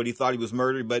everybody thought he was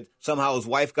murdered, but somehow his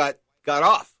wife got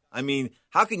off. I mean,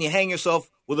 how can you hang yourself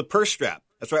with a purse strap?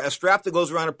 That's right, a strap that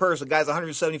goes around a purse. A guy's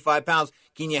 175 pounds.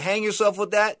 Can you hang yourself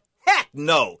with that? Heck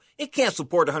no. It can't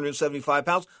support 175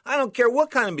 pounds. I don't care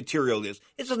what kind of material it is.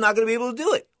 It's just not going to be able to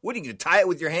do it. What, are you going to tie it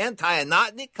with your hand, tie a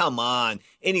knot in it? Come on.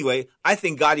 Anyway, I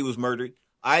think Gotti was murdered.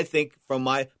 I think from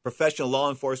my professional law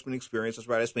enforcement experience, that's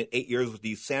right, I spent 8 years with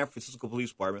the San Francisco Police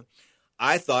Department,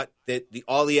 I thought that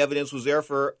all the evidence was there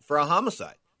for a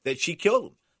homicide, that she killed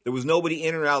him. There was nobody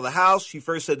in or out of the house. She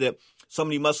first said that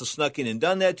somebody must have snuck in and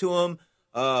done that to him,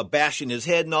 bashing his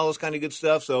head and all this kind of good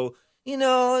stuff. So,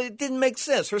 it didn't make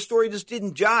sense. Her story just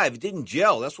didn't jive. It didn't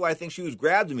gel. That's why I think she was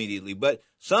grabbed immediately. But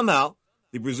somehow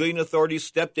the Brazilian authorities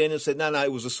stepped in and said, no,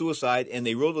 it was a suicide, and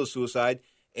they ruled it a suicide.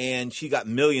 And she got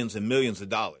millions and millions of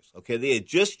dollars. Okay, they had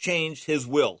just changed his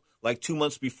will like 2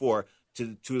 months before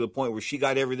to the point where she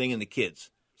got everything and the kids.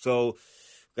 So, what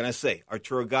can I say?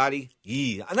 Arturo Gotti,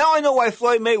 Now I know why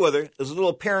Floyd Mayweather is a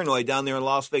little paranoid down there in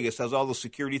Las Vegas, has all the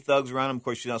security thugs around him. Of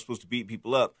course, she's not supposed to beat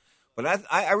people up. But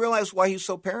I realize why he's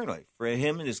so paranoid for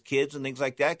him and his kids and things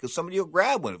like that, because somebody will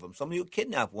grab one of them. Somebody will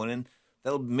kidnap one, and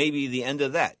that'll maybe be the end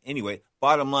of that. Anyway,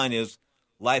 bottom line is,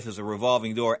 life is a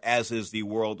revolving door, as is the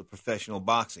world of professional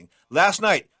boxing. Last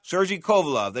night, Sergey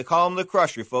Kovalev, they call him the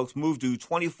Crusher, folks, moved to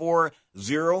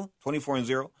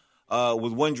 24-0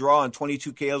 with one draw and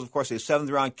 22 KOs. Of course, a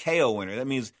 7th-round KO winner. That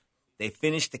means they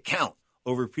finished the count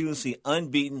over previously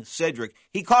unbeaten Cedric.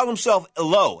 He called himself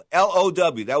Low,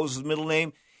 L-O-W. That was his middle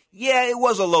name. Yeah, it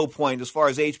was a low point as far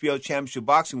as HBO Championship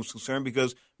Boxing was concerned,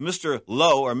 because Mr.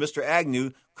 Low, or Mr.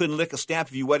 Agnew, couldn't lick a stamp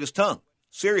if you wet his tongue.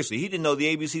 Seriously, he didn't know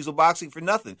the ABCs of boxing for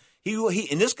nothing.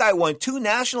 And this guy won 2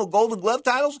 national Golden Glove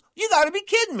titles? You got to be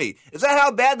kidding me. Is that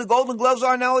how bad the Golden Gloves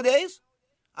are nowadays?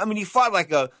 I mean, he fought like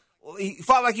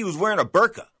he was wearing a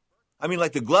burqa. I mean,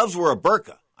 like the gloves were a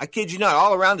burqa. I kid you not,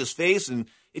 all around his face, and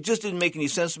it just didn't make any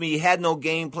sense to me. He had no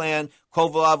game plan.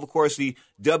 Kovalev, of course, the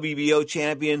WBO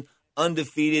champion,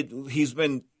 undefeated. He's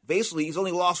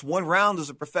only lost 1 round as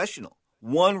a professional.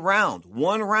 1 round.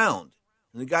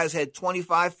 And the guy's had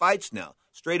 25 fights now.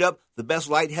 Straight up, the best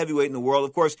light heavyweight in the world.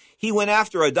 Of course, he went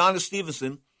after Adonis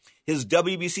Stevenson, his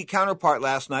WBC counterpart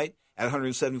last night at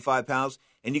 175 pounds,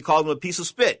 and he called him a piece of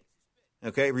spit.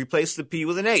 Okay, replaced the P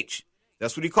with an H.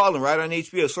 That's what he called him right on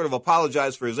HBO. Sort of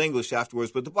apologized for his English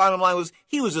afterwards, but the bottom line was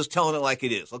he was just telling it like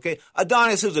it is. Okay,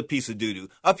 Adonis is a piece of doo-doo,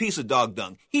 a piece of dog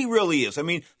dung. He really is. I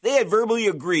mean, they had verbally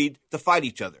agreed to fight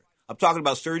each other. I'm talking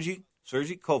about Sergey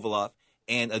Kovalev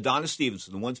and Adonis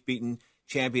Stevenson, the once beaten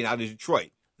champion out of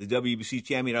Detroit, the WBC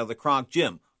champion out of the Kronk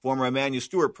Gym, former Emmanuel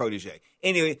Stewart protege.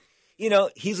 Anyway,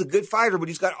 he's a good fighter, but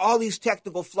he's got all these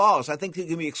technical flaws. I think he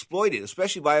can be exploited,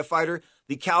 especially by a fighter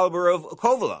the caliber of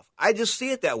Kovalev. I just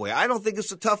see it that way. I don't think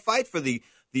it's a tough fight for the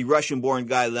Russian-born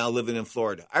guy now living in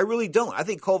Florida. I really don't. I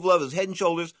think Kovalev is head and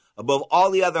shoulders above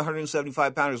all the other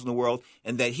 175-pounders in the world,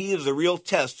 and that he is a real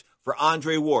test for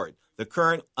Andre Ward, the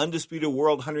current undisputed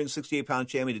world 168-pound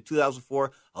champion, the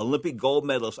 2004 Olympic gold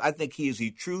medalist. I think he is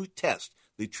the true test,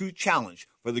 the true challenge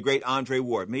for the great Andre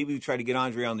Ward. Maybe we try to get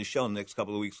Andre on the show in the next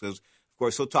couple of weeks because, of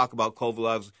course, he'll talk about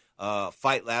Kovalov's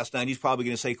fight last night. He's probably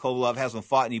going to say Kovalov hasn't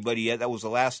fought anybody yet. That was the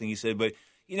last thing he said. But,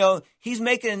 you know, he's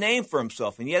making a name for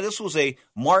himself. And, yeah, this was a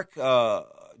mark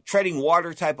treading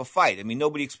water type of fight. I mean,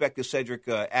 nobody expected Cedric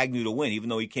Agnew to win, even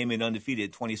though he came in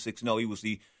undefeated at 26-0. He was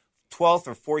the 12th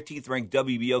or 14th ranked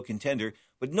WBO contender.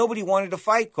 But nobody wanted to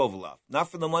fight Kovalov,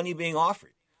 not for the money being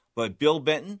offered. But Bill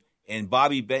Benton and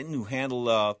Bobby Benton, who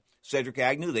handled Cedric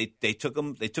Agnew, they took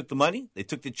the money, they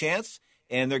took the chance,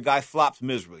 and their guy flopped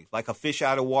miserably. Like a fish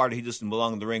out of water, he just didn't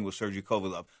belong in the ring with Sergey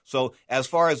Kovalev. So as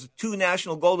far as the 2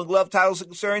 national Golden Glove titles are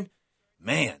concerned,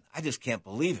 man, I just can't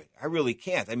believe it. I really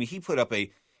can't. I mean, he put up a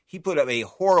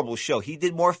horrible show. He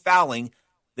did more fouling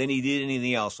than he did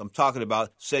anything else. I'm talking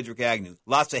about Cedric Agnew.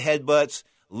 Lots of headbutts,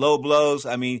 low blows.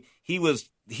 I mean, he was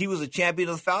a champion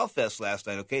of the Foul Fest last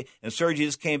night, okay? And Sergey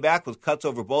just came back with cuts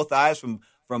over both eyes from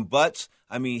butts.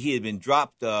 I mean, he had been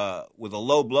dropped with a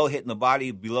low blow, hitting the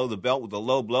body below the belt with a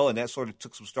low blow, and that sort of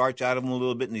took some starch out of him a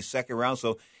little bit in the second round.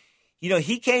 So, you know,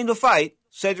 he came to fight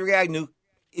Cedric Agnew,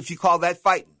 if you call that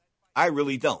fighting. I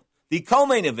really don't. The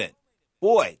co-main event,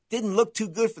 boy, didn't look too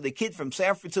good for the kid from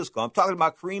San Francisco. I'm talking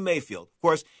about Kareem Mayfield. Of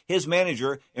course, his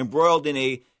manager embroiled in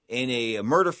a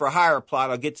murder-for-hire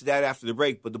plot. I'll get to that after the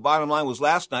break. But the bottom line was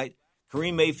last night,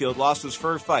 Kareem Mayfield lost his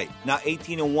first fight. Now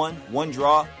 18-1, 1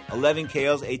 draw, 11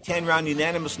 KOs, a 10-round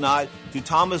unanimous nod to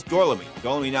Thomas Dorlamy.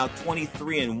 Dorlamy now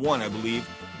 23-1, I believe,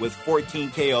 with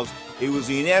 14 KOs. It was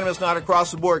a unanimous nod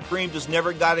across the board. Kareem just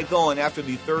never got it going after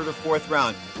the third or fourth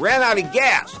round. Ran out of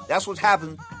gas. That's what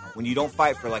happens when you don't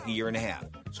fight for like a year and a half.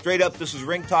 Straight up, this is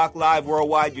Ring Talk Live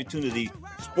Worldwide. You're tuned to the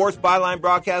Sports Byline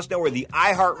Broadcast Network, the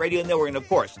iHeartRadio Network, and, of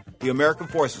course, the American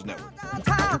Forces Network.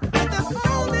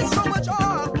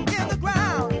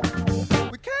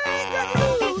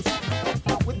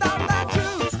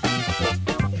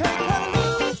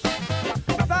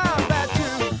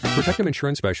 Protectum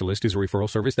Insurance Specialist is a referral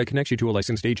service that connects you to a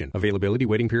licensed agent. Availability,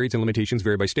 waiting periods, and limitations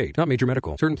vary by state. Not major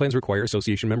medical. Certain plans require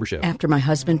association membership. After my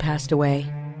husband passed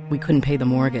away, we couldn't pay the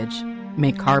mortgage,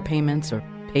 make car payments, or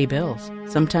pay bills.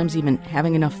 Sometimes even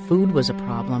having enough food was a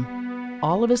problem.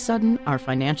 All of a sudden, our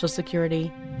financial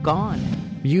security, gone.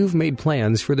 You've made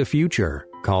plans for the future.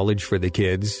 College for the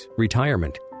kids,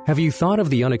 retirement. Have you thought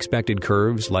of the unexpected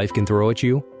curves life can throw at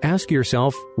you? Ask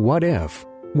yourself, what if?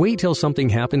 Wait till something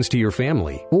happens to your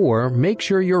family, or make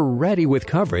sure you're ready with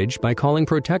coverage by calling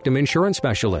Protectum Insurance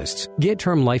Specialists. Get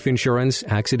term life insurance,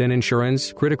 accident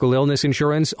insurance, critical illness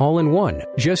insurance all in one.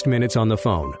 Just minutes on the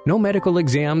phone. No medical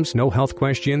exams, no health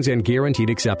questions, and guaranteed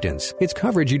acceptance. It's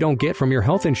coverage you don't get from your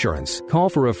health insurance. Call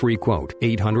for a free quote.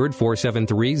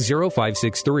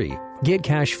 800-473-0563. Get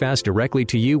cash fast directly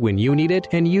to you when you need it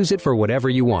and use it for whatever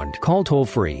you want. Call toll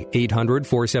free.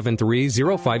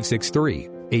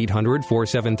 800-473-0563.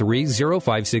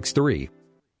 800-473-0563.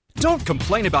 Don't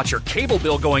complain about your cable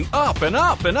bill going up and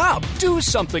up and up. Do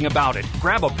something about it.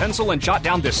 Grab a pencil and jot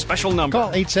down this special number.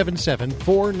 Call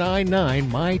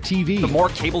 877-499-MY-TV. The more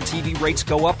cable TV rates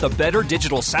go up, the better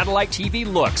digital satellite TV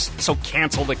looks. So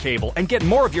cancel the cable and get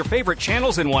more of your favorite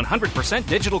channels in 100%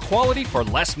 digital quality for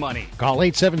less money. Call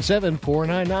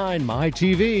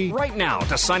 877-499-MY-TV. Right now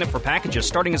to sign up for packages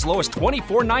starting as low as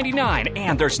 $24.99.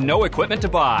 And there's no equipment to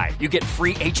buy. You get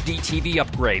free HD TV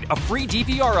upgrade, a free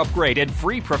DVR upgrade, and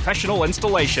free professional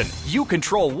installation. You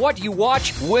control what you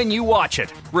watch when you watch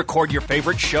it. Record your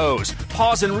favorite shows.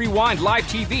 Pause and rewind live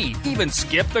TV. Even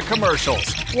skip the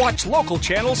commercials. Watch local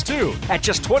channels too. At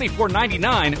just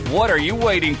 $24.99, what are you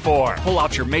waiting for? Pull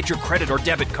out your major credit or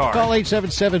debit card. Call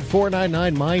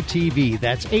 877-499-MY-TV.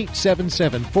 That's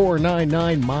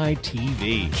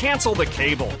 877-499-MY-TV. Cancel the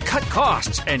cable, cut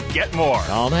costs, and get more.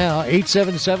 Call now,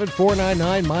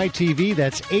 877-499-MY-TV.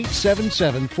 That's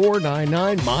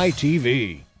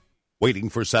 877-499-MY-TV. Waiting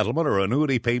for settlement or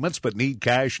annuity payments but need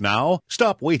cash now?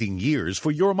 Stop waiting years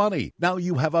for your money. Now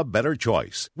you have a better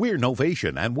choice. We're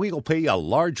Novation, and we'll pay a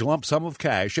large lump sum of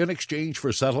cash in exchange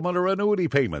for settlement or annuity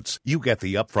payments. You get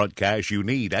the upfront cash you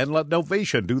need and let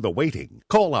Novation do the waiting.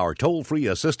 Call our toll-free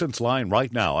assistance line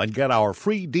right now and get our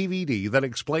free DVD that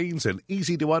explains in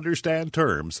easy-to-understand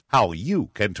terms how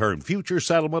you can turn future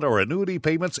settlement or annuity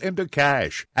payments into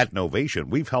cash. At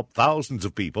Novation, we've helped thousands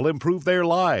of people improve their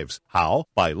lives. How?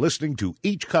 By listening responding to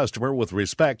each customer with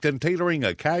respect and tailoring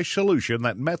a cash solution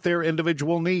that met their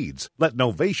individual needs. Let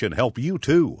Novation help you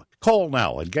too. Call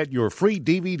now and get your free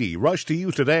DVD rushed to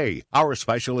you today. Our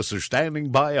specialists are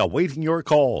standing by awaiting your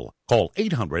call. Call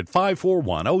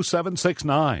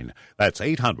 800-541-0769. That's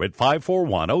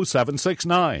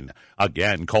 800-541-0769.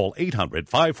 Again, call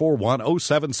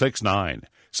 800-541-0769.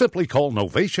 Simply call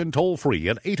Novation toll-free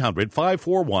at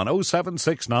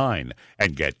 800-541-0769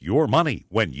 and get your money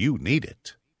when you need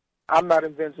it. I'm not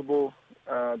invincible.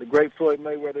 The great Floyd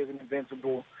Mayweather isn't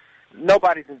invincible.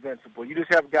 Nobody's invincible. You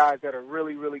just have guys that are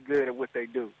really, really good at what they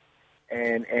do.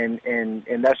 And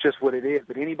that's just what it is.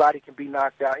 But anybody can be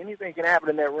knocked out. Anything can happen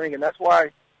in that ring, and that's why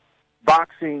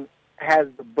boxing has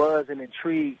the buzz and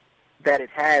intrigue that it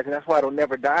has, and that's why it'll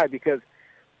never die, because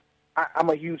I'm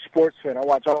a huge sports fan. I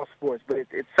watch all sports, but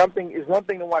it's one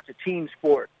thing to watch a team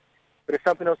sport, but it's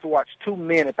something else to watch two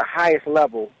men at the highest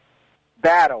level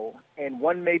battle, and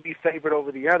one may be favored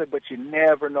over the other, but you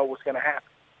never know what's going to happen.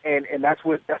 And that's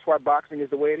why boxing is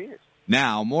the way it is.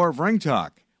 Now, more of Ring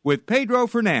Talk with Pedro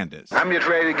Fernandez. I'm just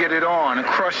ready to get it on and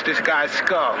crush this guy's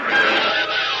skull.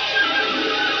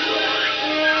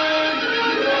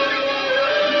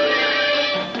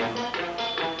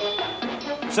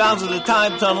 Sounds of the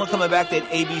Time Tunnel coming back to that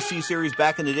ABC series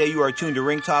back in the day. You are tuned to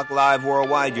Ring Talk Live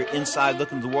Worldwide. You're inside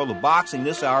looking at the world of boxing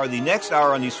this hour. The next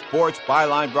hour on the Sports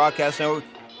Byline Broadcast Network,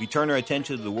 we turn our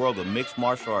attention to the world of mixed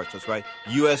martial arts. That's right.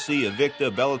 UFC, Invicta,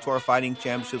 Bellator Fighting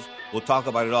Championships. We'll talk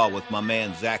about it all with my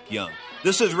man, Zach Young.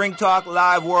 This is Ring Talk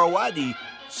Live Worldwide, the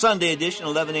Sunday edition,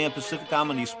 11 a.m. Pacific Time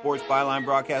on the Sports Byline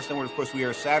Broadcast Network. Of course, we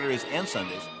are Saturdays and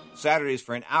Sundays. Saturdays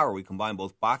for an hour. We combine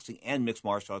both boxing and mixed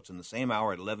martial arts in the same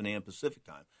hour at 11 a.m. Pacific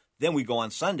Time. Then we go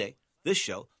on Sunday. This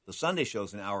show, the Sunday show,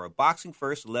 is an hour of boxing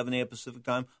first, 11 a.m. Pacific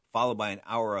Time, followed by an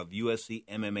hour of UFC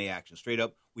MMA action. Straight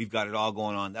up, we've got it all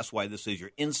going on. That's why this is your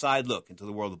inside look into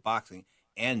the world of boxing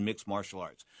and mixed martial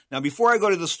arts. Now, before I go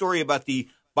to the story about the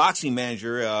boxing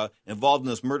manager involved in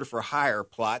this murder-for-hire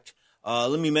plot,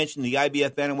 let me mention the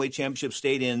IBF Bantamweight Championship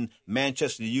stayed in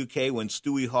Manchester, the UK, when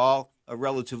Stewie Hall, a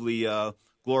relatively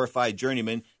glorified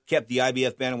journeyman, kept the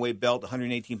IBF Bantamweight belt, the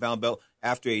 118-pound belt,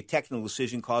 after a technical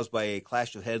decision caused by a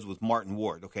clash of heads with Martin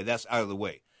Ward. Okay, that's out of the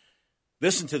way.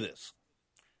 Listen to this.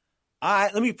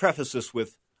 Let me preface this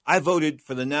with, I voted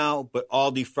for the now but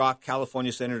all defrocked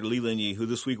California Senator Leland Yee, who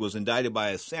this week was indicted by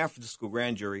a San Francisco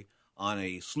grand jury on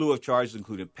a slew of charges,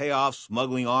 including payoffs,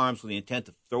 smuggling arms with the intent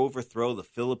to overthrow the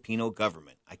Filipino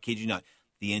government. I kid you not.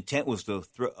 The intent was to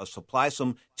supply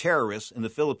some terrorists in the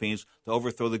Philippines to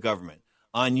overthrow the government.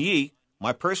 On Yee,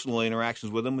 my personal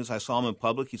interactions with him is I saw him in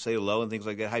public. He'd say hello and things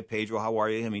like that. Hi, Pedro, how are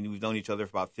you? I mean, we've known each other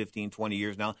for about 15, 20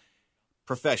 years now,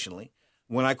 professionally.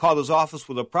 When I called his office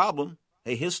with a problem,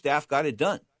 hey, his staff got it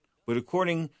done. But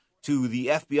according to the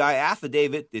FBI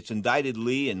affidavit, it's indicted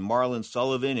Lee and Marlon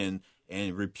Sullivan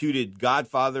and reputed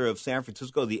godfather of San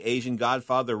Francisco, the Asian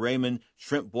godfather, Raymond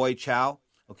Shrimp Boy Chow.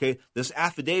 Okay, this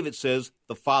affidavit says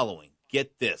the following.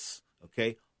 Get this,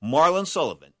 okay? Marlon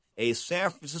Sullivan, a San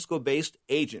Francisco-based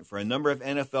agent for a number of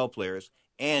NFL players,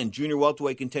 and junior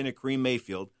welterweight contender Kareem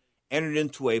Mayfield entered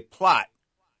into a plot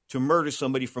to murder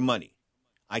somebody for money.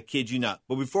 I kid you not.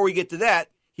 But before we get to that,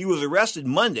 he was arrested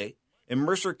Monday in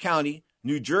Mercer County,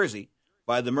 New Jersey,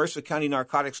 by the Mercer County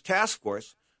Narcotics Task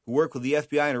Force, who worked with the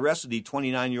FBI and arrested the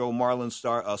 29-year-old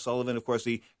Marlon Sullivan, of course,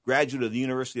 the graduate of the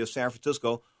University of San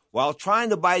Francisco, while trying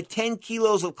to buy 10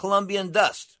 kilos of Colombian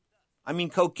dust,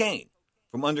 cocaine,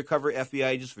 from undercover FBI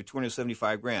agents for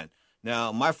 $275,000.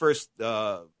 Now, my first,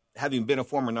 having been a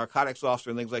former narcotics officer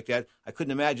and things like that, I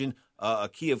couldn't imagine a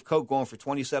key of coke going for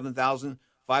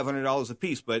 $27,500 a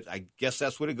piece, but I guess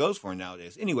that's what it goes for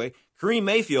nowadays. Anyway, Kareem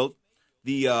Mayfield,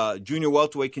 the junior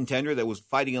welterweight contender that was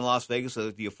fighting in Las Vegas,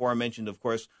 the aforementioned, of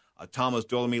course, Thomas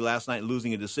Dolamy last night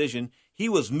losing a decision, he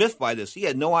was miffed by this. He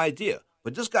had no idea.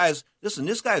 But this guy's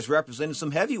represented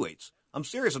some heavyweights. I'm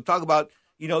serious. I'm talking about,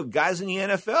 guys in the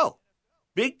NFL.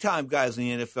 Big-time guys in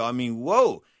the NFL. I mean,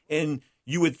 whoa. And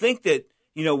you would think that,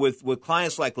 with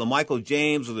clients like LaMichael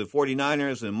James of the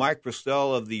 49ers and Mike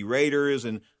Prestel of the Raiders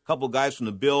and a couple guys from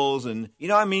the Bills, and,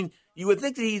 you would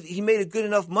think that he made a good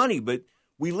enough money. But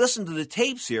we listened to the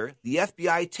tapes here, the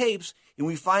FBI tapes, and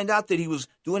we find out that he was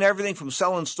doing everything from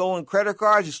selling stolen credit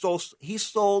cards. He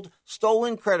sold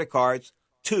stolen credit cards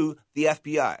to the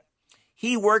FBI.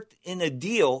 He worked in a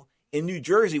deal in New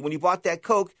Jersey when he bought that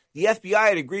coke. The FBI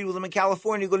had agreed with him in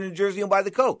California to go to New Jersey and buy the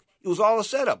coke. It was all a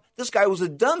setup. This guy was a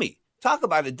dummy. Talk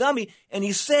about a dummy. And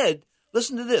he said,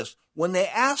 listen to this, when they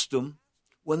asked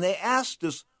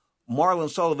this Marlon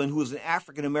Sullivan, who was an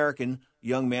African-American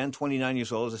young man, 29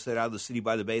 years old, as I said, out of the city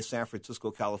by the bay, San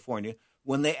Francisco, California,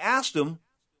 when they asked him,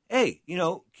 hey,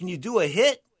 can you do a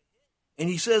hit? And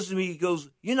he says to me, he goes,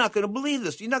 "You're not going to believe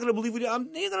this. You're not going to believe it. You're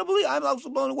going to believe it." I'm also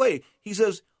blown away. He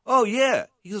says, "Oh, yeah."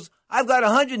 He says, "I've got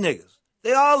 100 niggas.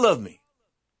 They all love me.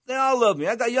 They all love me.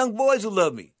 I got young boys who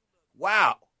love me."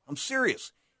 Wow. I'm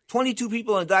serious. 22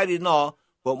 people indicted in all,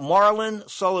 but Marlon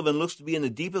Sullivan looks to be in the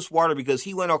deepest water because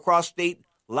he went across state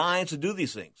lines to do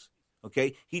these things.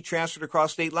 Okay? He transferred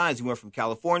across state lines. He went from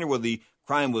California, where the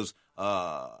crime was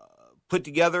put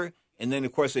together, and then,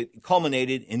 of course, it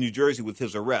culminated in New Jersey with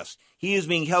his arrest. He is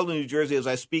being held in New Jersey as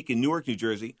I speak in Newark, New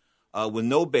Jersey, with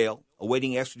no bail,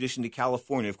 awaiting extradition to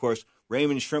California. Of course,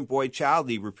 Raymond Shrimp Boy Chow,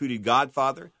 the reputed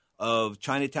godfather of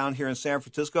Chinatown here in San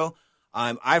Francisco.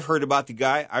 I've heard about the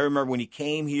guy. I remember when he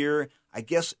came here, I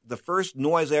guess the first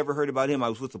noise I ever heard about him, I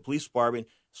was with the police department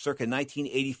circa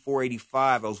 1984-85.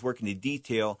 I was working the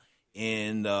detail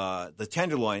in the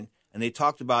Tenderloin, and they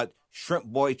talked about Shrimp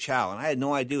Boy Chow, and I had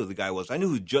no idea who the guy was. I knew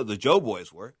who the Joe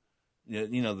Boys were,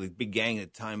 you know, the big gang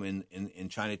at the time in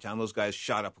Chinatown. Those guys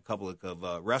shot up a couple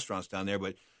of restaurants down there.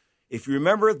 But if you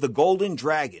remember the Golden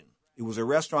Dragon, it was a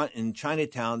restaurant in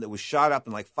Chinatown that was shot up,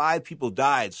 and like 5 people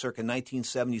died circa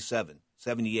 1977,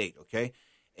 78, okay?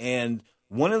 And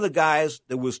one of the guys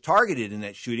that was targeted in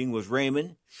that shooting was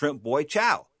Raymond Shrimp Boy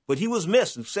Chow. But he was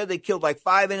missed and said they killed like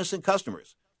 5 innocent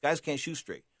customers. Guys can't shoot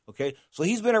straight, okay? So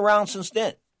he's been around since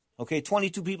then. Okay,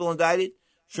 22 people indicted.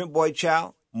 Shrimp Boy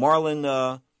Chow,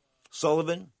 Marlon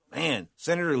Sullivan, man,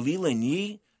 Senator Leland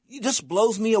Yee. This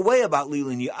blows me away about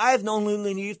Leland Yee. I've known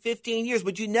Leland Yee 15 years,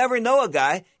 but you never know a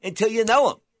guy until you know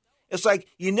him. It's like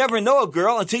you never know a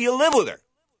girl until you live with her.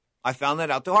 I found that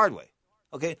out the hard way.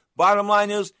 Okay, bottom line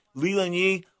is Leland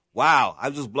Yee, wow, I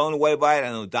was just blown away by it.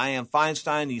 I know Dianne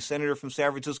Feinstein, the senator from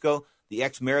San Francisco, the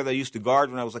ex-mayor that I used to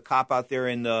guard when I was a cop out there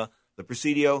in the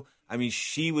Presidio. I mean,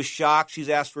 she was shocked. She's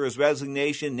asked for his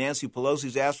resignation. Nancy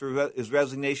Pelosi's asked for his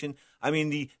resignation. I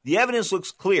mean, the evidence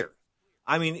looks clear.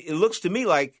 I mean, it looks to me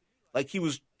like he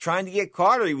was trying to get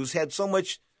caught, or he had so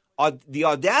much the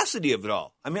audacity of it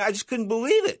all. I mean, I just couldn't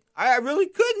believe it. I really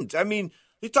couldn't. I mean,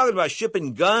 he's talking about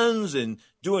shipping guns and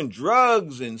doing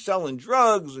drugs and selling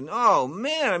drugs, and oh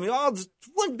man, I mean, all this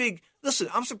one big. Listen,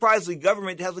 I'm surprised the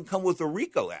government hasn't come with a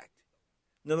RICO Act.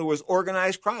 In other words,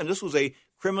 organized crime. This was a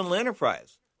criminal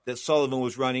enterprise that Sullivan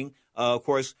was running, of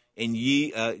course, and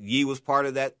Yee was part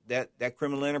of that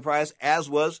criminal enterprise, as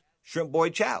was Shrimp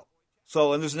Boy Chow.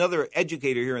 So, and there's another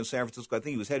educator here in San Francisco. I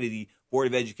think he was head of the Board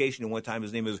of Education at one time.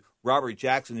 His name is Robert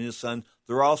Jackson, and his son.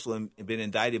 They're also been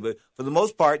indicted. But for the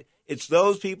most part, it's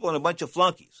those people and a bunch of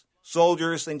flunkies,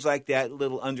 soldiers, things like that,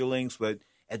 little underlings. But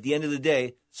at the end of the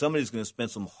day, somebody's going to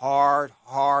spend some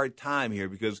hard time here,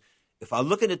 because if I'm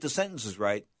looking at the sentences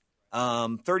right,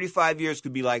 35 years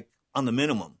could be like on the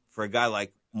minimum for a guy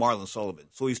like Marlon Sullivan.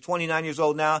 So he's 29 years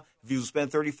old now. If he was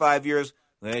spent 35 years,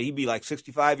 he'd be like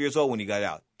 65 years old when he got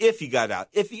out. If he got out.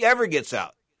 If he ever gets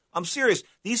out. I'm serious.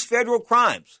 These federal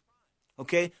crimes,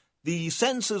 okay, the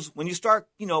sentences, when you start,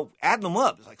 adding them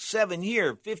up, it's like 7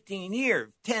 year, 15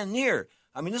 year, 10 year.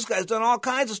 I mean, this guy's done all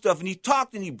kinds of stuff, and he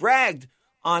talked and he bragged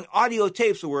on audio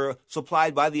tapes that were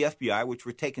supplied by the FBI, which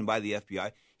were taken by the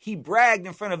FBI. He bragged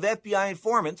in front of FBI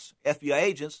informants, FBI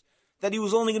agents, that he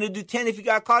was only going to do 10 if he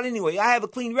got caught anyway. I have a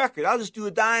clean record. I'll just do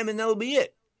a dime and that'll be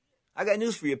it. I got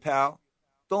news for you, pal.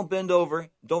 Don't bend over.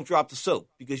 Don't drop the soap,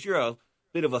 because you're a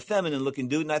bit of a feminine-looking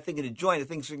dude, and I think in a joint, I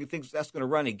think that's going to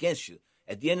run against you.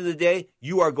 At the end of the day,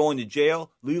 you are going to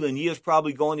jail. Leland Yee is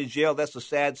probably going to jail. That's a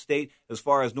sad state as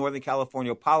far as Northern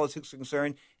California politics are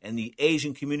concerned, and the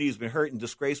Asian community has been hurt and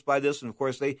disgraced by this, and, of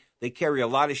course, they carry a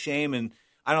lot of shame, and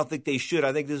I don't think they should.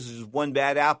 I think this is just one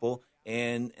bad apple.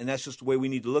 And that's just the way we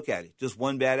need to look at it. Just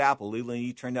one bad apple. Leland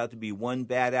Yee turned out to be one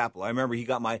bad apple. I remember he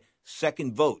got my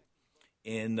second vote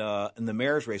in the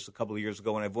mayor's race a couple of years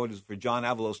ago when I voted for John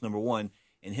Avalos number 1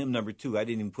 and him number 2. I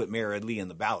didn't even put Mayor Ed Lee in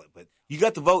the ballot, but you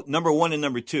got to vote number 1 and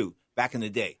number 2 back in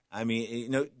the day. I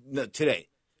mean, today.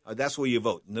 That's where you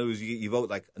vote. In other words, you vote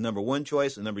like a number 1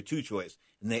 choice and number 2 choice,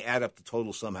 and they add up the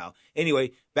total somehow.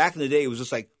 Anyway, back in the day, it was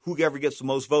just like whoever gets the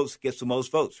most votes gets the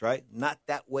most votes, right? Not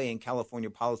that way in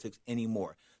California politics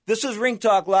anymore. This is Ring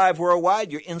Talk Live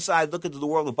Worldwide, your inside look into the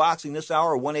world of boxing this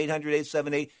hour,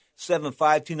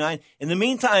 1-800-878-7529. In the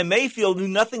meantime, Mayfield knew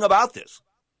nothing about this.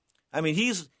 I mean,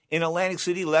 he's in Atlantic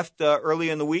City, left early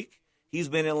in the week. He's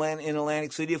been in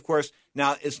Atlantic City, of course.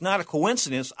 Now, it's not a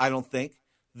coincidence, I don't think,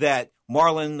 that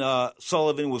Marlon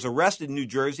Sullivan was arrested in New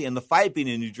Jersey and the fight being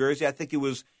in New Jersey. I think it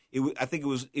was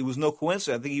no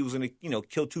coincidence. I think he was going to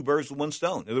kill 2 birds with 1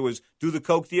 stone. In other words, do the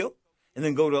coke deal and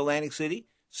then go to Atlantic City,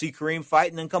 see Kareem fight,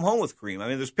 and then come home with Kareem. I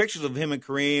mean, there's pictures of him and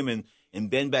Kareem and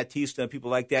Ben Batista and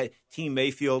people like that, Team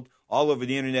Mayfield, all over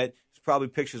the internet. There's probably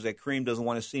pictures that Kareem doesn't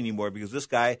want to see anymore, because this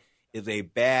guy is a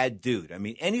bad dude. I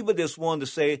mean, anybody that's willing to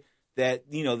say that,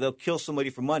 they'll kill somebody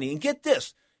for money. And get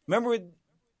this. Remember,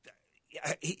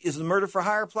 is the murder for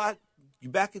hire plot? You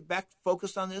back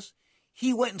focused on this?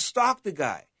 He went and stalked the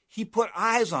guy. He put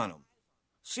eyes on him.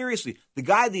 Seriously, the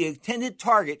guy, the intended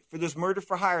target for this murder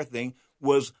for hire thing,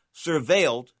 was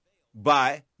surveilled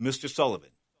by Mr. Sullivan.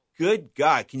 Good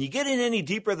God. Can you get in any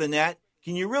deeper than that?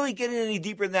 Can you really get in any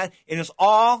deeper than that? And it's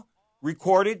all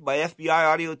recorded by FBI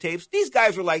audio tapes. These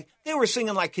guys were they were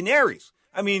singing like canaries.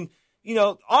 I mean,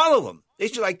 all of them. They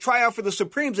should try out for the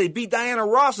Supremes. They'd beat Diana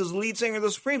Ross as the lead singer of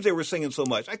the Supremes. They were singing so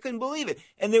much. I couldn't believe it.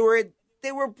 And they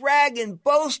were bragging,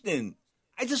 boasting.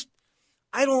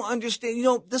 I don't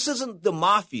understand. This isn't the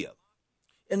mafia.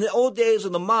 In the old days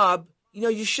of the mob,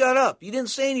 you shut up. You didn't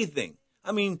say anything.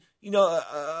 I mean,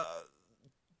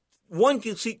 one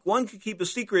could keep a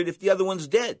secret if the other one's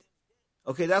dead.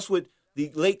 Okay, that's what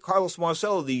the late Carlos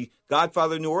Marcello, the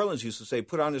godfather of New Orleans, used to say,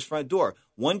 put on his front door.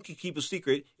 One could keep a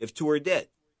secret if two are dead.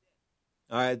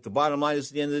 All right, the bottom line is,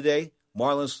 at the end of the day,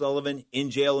 Marlon Sullivan in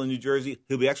jail in New Jersey.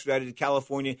 He'll be extradited to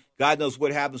California. God knows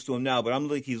what happens to him now, but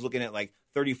he's looking at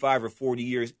 35 or 40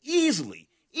 years. Easily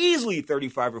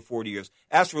 35 or 40 years.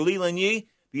 As for Leland Yee,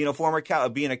 being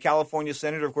a California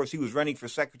senator, of course, he was running for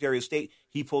Secretary of State.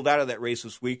 He pulled out of that race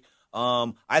this week.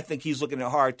 I think he's looking at a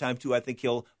hard time, too. I think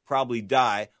he'll probably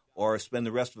die or spend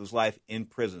the rest of his life in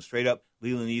prison. Straight up,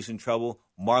 Leland Yee's in trouble.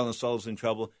 Marlon Sullivan's in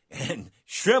trouble. And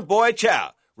Shrimp Boy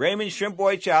Chow, Raymond Shrimp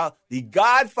Boy Chow, the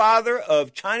godfather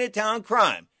of Chinatown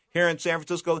crime here in San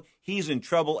Francisco, he's in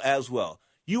trouble as well.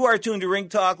 You are tuned to Ring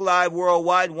Talk Live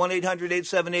worldwide,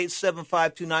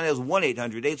 1-800-878-7529. That's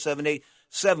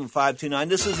 1-800-878-7529.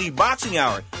 This is the Boxing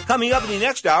Hour. Coming up in the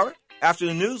next hour, after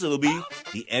the news, it'll be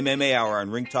the MMA Hour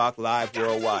on Ring Talk Live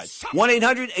worldwide.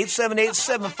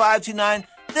 1-800-878-7529.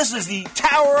 This is the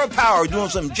Tower of Power doing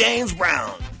some James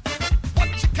Brown. What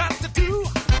you got to do?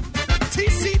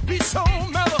 TCP so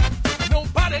mellow,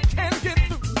 nobody can get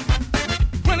through.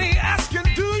 When he asks you,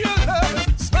 do you love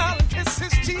him? Smile and kiss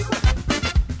his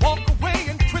teeth. Walk away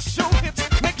and twist your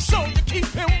hips. Make sure you keep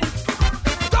him weak.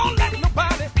 Don't let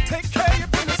nobody take care of your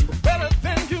business better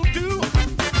than you do.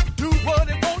 Do what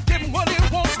he won't, give him what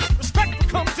he wants. Respect will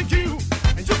come to you.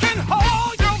 And you can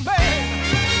hold your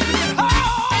man. You can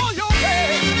hold your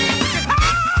man. You can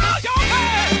hold your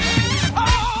man.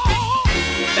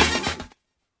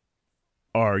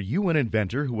 Are you an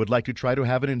inventor who would like to try to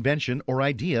have an invention or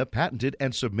idea patented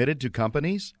and submitted to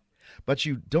companies, but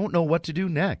you don't know what to do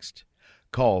next?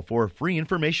 Call for free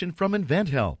information from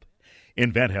InventHelp.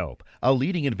 InventHelp, a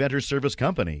leading inventor service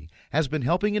company, has been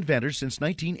helping inventors since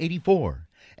 1984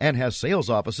 and has sales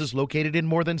offices located in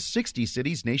more than 60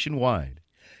 cities nationwide.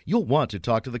 You'll want to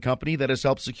talk to the company that has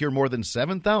helped secure more than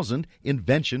 7,000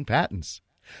 invention patents.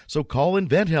 So call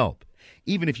InventHelp.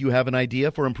 Even if you have an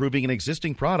idea for improving an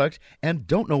existing product and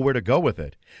don't know where to go with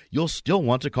it, you'll still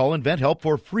want to call InventHelp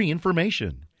for free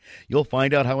information. You'll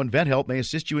find out how InventHelp may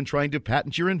assist you in trying to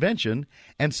patent your invention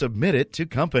and submit it to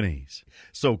companies.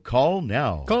 So call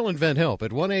now. Call InventHelp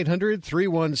at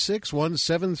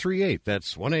 1-800-316-1738.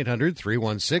 That's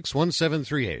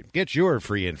 1-800-316-1738. Get your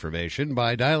free information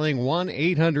by dialing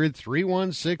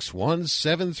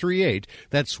 1-800-316-1738.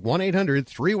 That's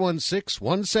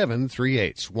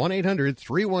 1-800-316-1738.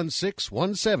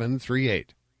 1-800-316-1738.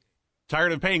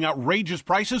 Tired of paying outrageous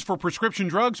prices for prescription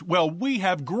drugs? Well, we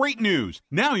have great news.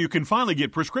 Now you can finally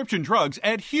get prescription drugs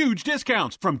at huge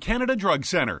discounts from Canada Drug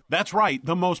Center. That's right,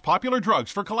 the most popular drugs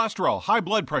for cholesterol, high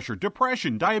blood pressure,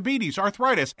 depression, diabetes,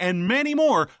 arthritis, and many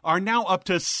more are now up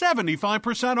to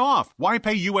 75% off. Why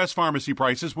pay U.S. pharmacy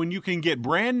prices when you can get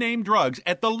brand name drugs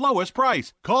at the lowest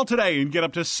price? Call today and get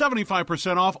up to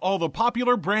 75% off all the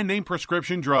popular brand name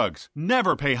prescription drugs.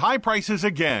 Never pay high prices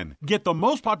again. Get the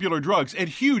most popular drugs at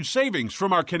huge savings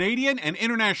from our Canadian and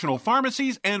international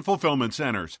pharmacies and fulfillment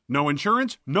centers. No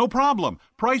insurance? No problem.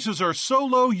 Prices are so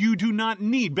low you do not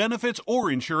need benefits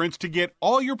or insurance to get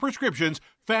all your prescriptions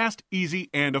fast, easy,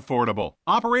 and affordable.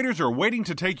 Operators are waiting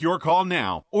to take your call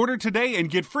now. Order today and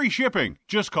get free shipping.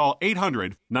 Just call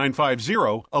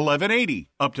 800-950-1180.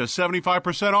 Up to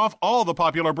 75% off all the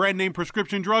popular brand name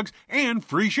prescription drugs and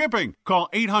free shipping. Call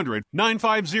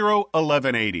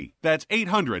 800-950-1180. That's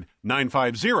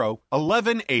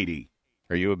 800-950-1180.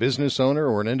 Are you a business owner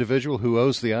or an individual who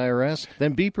owes the IRS?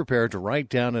 Then be prepared to write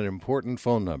down an important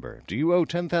phone number. Do you owe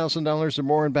 $10,000 or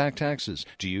more in back taxes?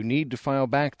 Do you need to file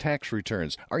back tax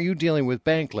returns? Are you dealing with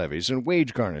bank levies and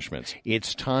wage garnishments?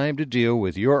 It's time to deal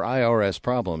with your IRS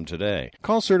problem today.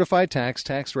 Call Certified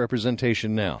Tax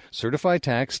Representation now. Certified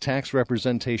Tax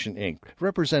Representation, Inc.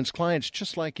 represents clients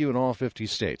just like you in all 50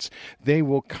 states. They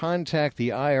will contact the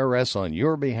IRS on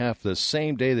your behalf the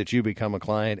same day that you become a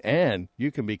client, and you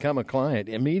can become a client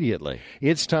immediately.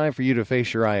 It's time for you to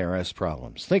face your IRS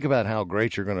problems. Think about how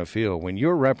great you're going to feel when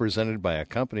you're represented by a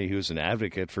company who's an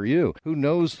advocate for you, who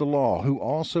knows the law, who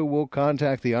also will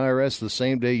contact the IRS the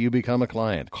same day you become a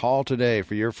client. Call today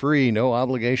for your free,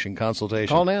 no-obligation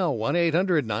consultation. Call now,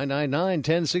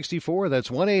 1-800-999-1064. That's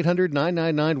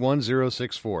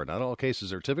 1-800-999-1064. Not all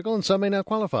cases are typical, and some may not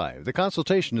qualify. The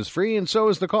consultation is free, and so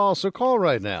is the call, so call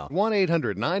right now.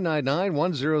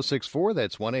 1-800-999-1064.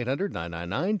 That's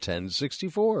 1-800-999-1064.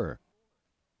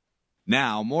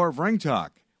 Now, more of Ring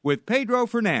Talk with Pedro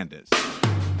Fernandez.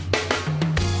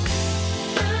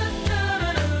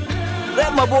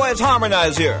 Let my boys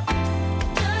harmonize here.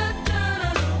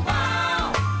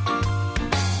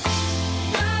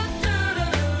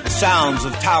 Sounds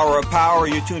of Tower of Power.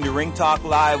 You're tuned to Ring Talk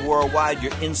Live Worldwide.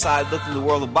 Your inside look in the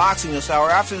world of boxing this hour.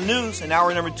 After the news, in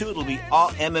hour number 2, it'll be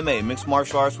all MMA, mixed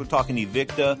martial arts. We're talking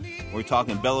Invicta. We're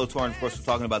talking Bellator. And, of course, we're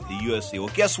talking about the UFC. Well,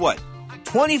 guess what?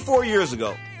 24 years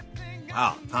ago.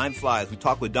 Wow, time flies. We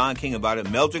talked with Don King about it.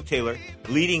 Meldrick Taylor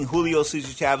leading Julio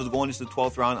Cesar Chavez going into the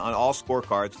 12th round on all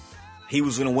scorecards. He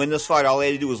was going to win this fight. All he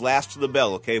had to do was last to the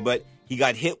bell, okay? But he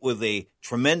got hit with a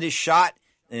tremendous shot.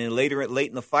 And then late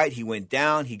in the fight, he went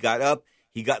down. He got up.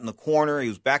 He got in the corner. He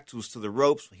was back to the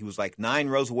ropes. He was like 9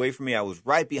 rows away from me. I was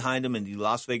right behind him in the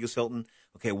Las Vegas Hilton,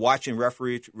 okay, watching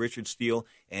referee Richard Steele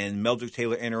and Meldrick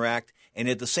Taylor interact. And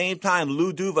at the same time,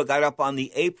 Lou Duva got up on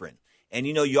the apron. And,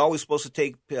 you know, you're always supposed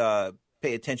to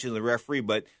pay attention to the referee,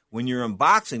 but when you're in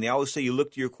boxing, they always say you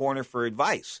look to your corner for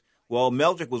advice. Well,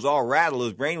 Meldrick was all rattled.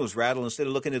 His brain was rattled. Instead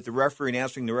of looking at the referee and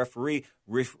answering the referee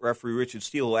Richard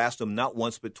Steele asked him not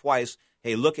once but twice,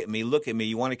 hey, look at me,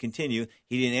 you want to continue?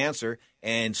 He didn't answer,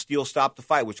 and Steele stopped the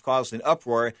fight, which caused an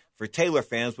uproar for Taylor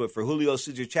fans, but for Julio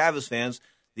Cesar Chavez fans,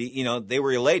 they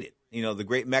were elated. You know, the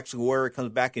great Mexican warrior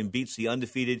comes back and beats the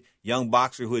undefeated young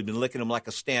boxer who had been licking him like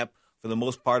a stamp for the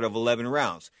most part of 11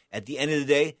 rounds. At the end of the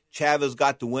day, Chavez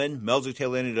got the win. Meldrick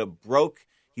Taylor ended up broke.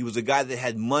 He was a guy that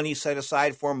had money set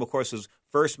aside for him. Of course, his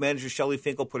first manager, Shelley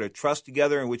Finkel, put a trust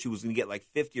together in which he was going to get like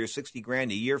 50 or 60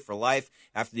 grand a year for life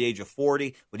after the age of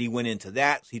 40, but he went into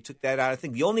that. So he took that out. I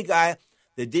think the only guy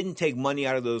that didn't take money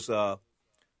out of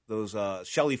those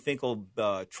Shelley Finkel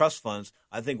trust funds,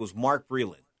 I think, was Mark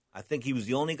Breland. I think he was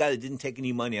the only guy that didn't take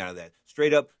any money out of that.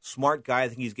 Straight up, smart guy. I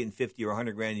think he's getting 50 or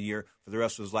 100 grand a year for the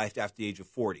rest of his life after the age of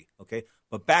 40. Okay,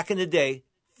 but back in the day,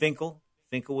 Finkel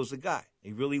was the guy.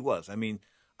 He really was. I mean,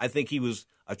 I think he was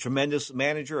a tremendous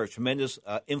manager, a tremendous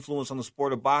influence on the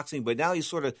sport of boxing. But now he's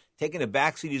sort of taking a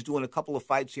backseat. He's doing a couple of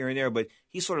fights here and there, but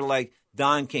he's sort of like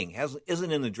Don King.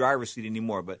 Isn't in the driver's seat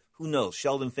anymore. But who knows?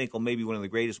 Sheldon Finkel, maybe one of the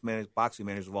greatest boxing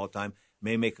managers of all time,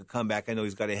 may make a comeback. I know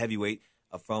he's got a heavyweight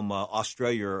from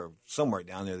Australia or somewhere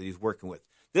down there that he's working with.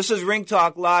 This is Ring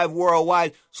Talk Live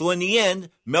Worldwide. So in the end,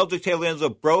 Meldrick Taylor ends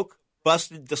up broke,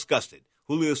 busted, disgusted.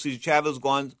 Julio Cesar Chavez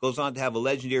goes on to have a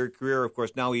legendary career. Of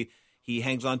course, now he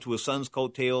hangs on to his son's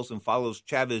coattails and follows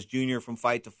Chavez Jr. from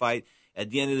fight to fight. At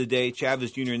the end of the day,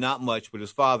 Chavez Jr. not much, but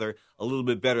his father a little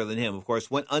bit better than him. Of course,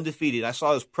 went undefeated. I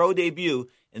saw his pro debut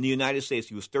in the United States.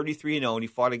 He was 33-0, and he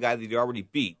fought a guy that he already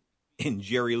beat in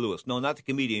Jerry Lewis. No, not the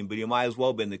comedian, but he might as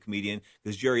well have been the comedian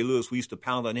because Jerry Lewis, we used to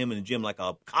pound on him in the gym like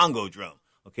a Congo drum.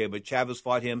 Okay, but Chavez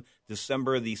fought him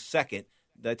December the 2nd.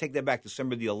 I take that back,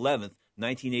 December the 11th,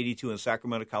 1982 in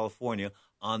Sacramento, California,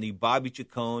 on the Bobby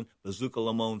Chacon, Bazooka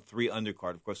Limon 3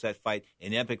 undercard. Of course, that fight,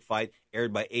 an epic fight,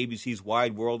 aired by ABC's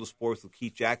Wide World of Sports with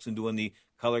Keith Jackson doing the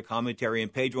color commentary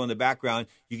and Pedro in the background.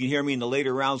 You can hear me in the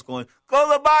later rounds going,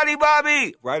 "Go the body,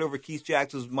 Bobby!" right over Keith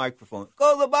Jackson's microphone.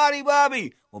 "Go the body,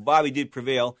 Bobby!" Well, Bobby did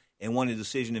prevail and won a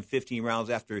decision in 15 rounds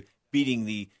after beating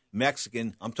the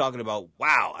Mexican. I'm talking about,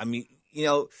 wow. I mean, you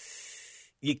know,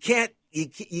 you can't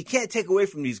take away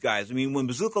from these guys. I mean, when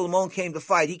Bazooka Limon came to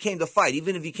fight, he came to fight.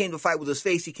 Even if he came to fight with his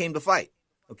face, he came to fight.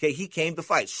 Okay, he came to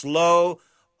fight. Slow,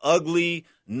 ugly,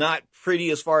 not pretty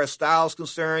as far as style is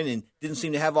concerned, and didn't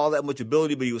seem to have all that much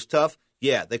ability, but he was tough.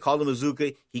 Yeah, they called him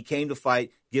Bazooka. He came to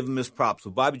fight. Give him his props. So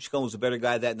Bobby Chacon was a better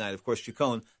guy that night. Of course,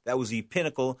 Chacon, that was the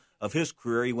pinnacle of his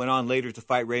career. He went on later to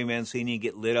fight Ray Mancini and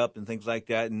get lit up and things like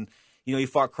that. And, you know, he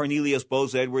fought Cornelius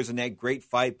Bose Edwards in that great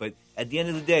fight. But at the end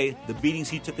of the day, the beatings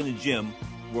he took in the gym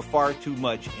were far too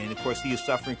much, and of course he is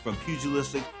suffering from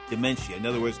pugilistic dementia. In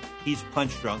other words, he's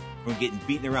punch drunk from getting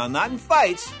beaten around, not in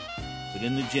fights, but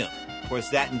in the gym. Of course,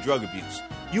 that and drug abuse.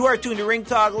 You are tuned to Ring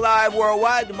Talk Live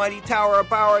Worldwide, the mighty Tower of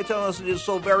Power, telling us it is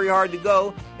so very hard to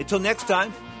go. Until next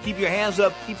time, keep your hands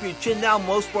up, keep your chin down,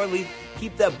 most importantly,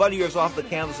 keep that butt of yours off the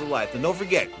canvas of life. And don't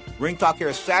forget, Ring Talk here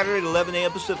is Saturday at 11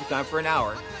 a.m. Pacific time for an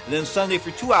hour, and then Sunday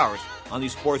for 2 hours on the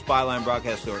Sports Byline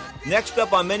Broadcast Network. Next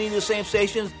up on many of the same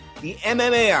stations, the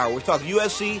MMA Hour. We're talking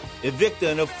UFC, Invicta,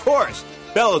 and of course,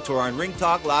 Bellator on Ring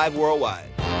Talk Live Worldwide.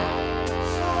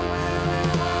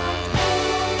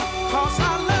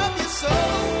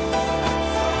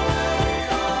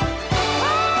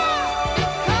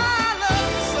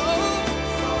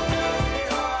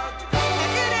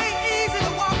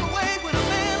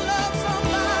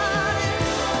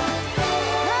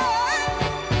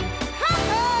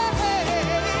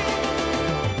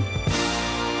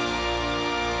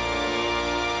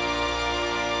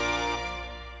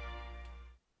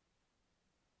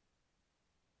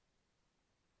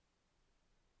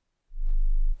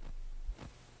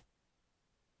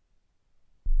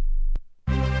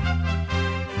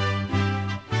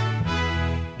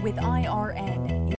 With IRN,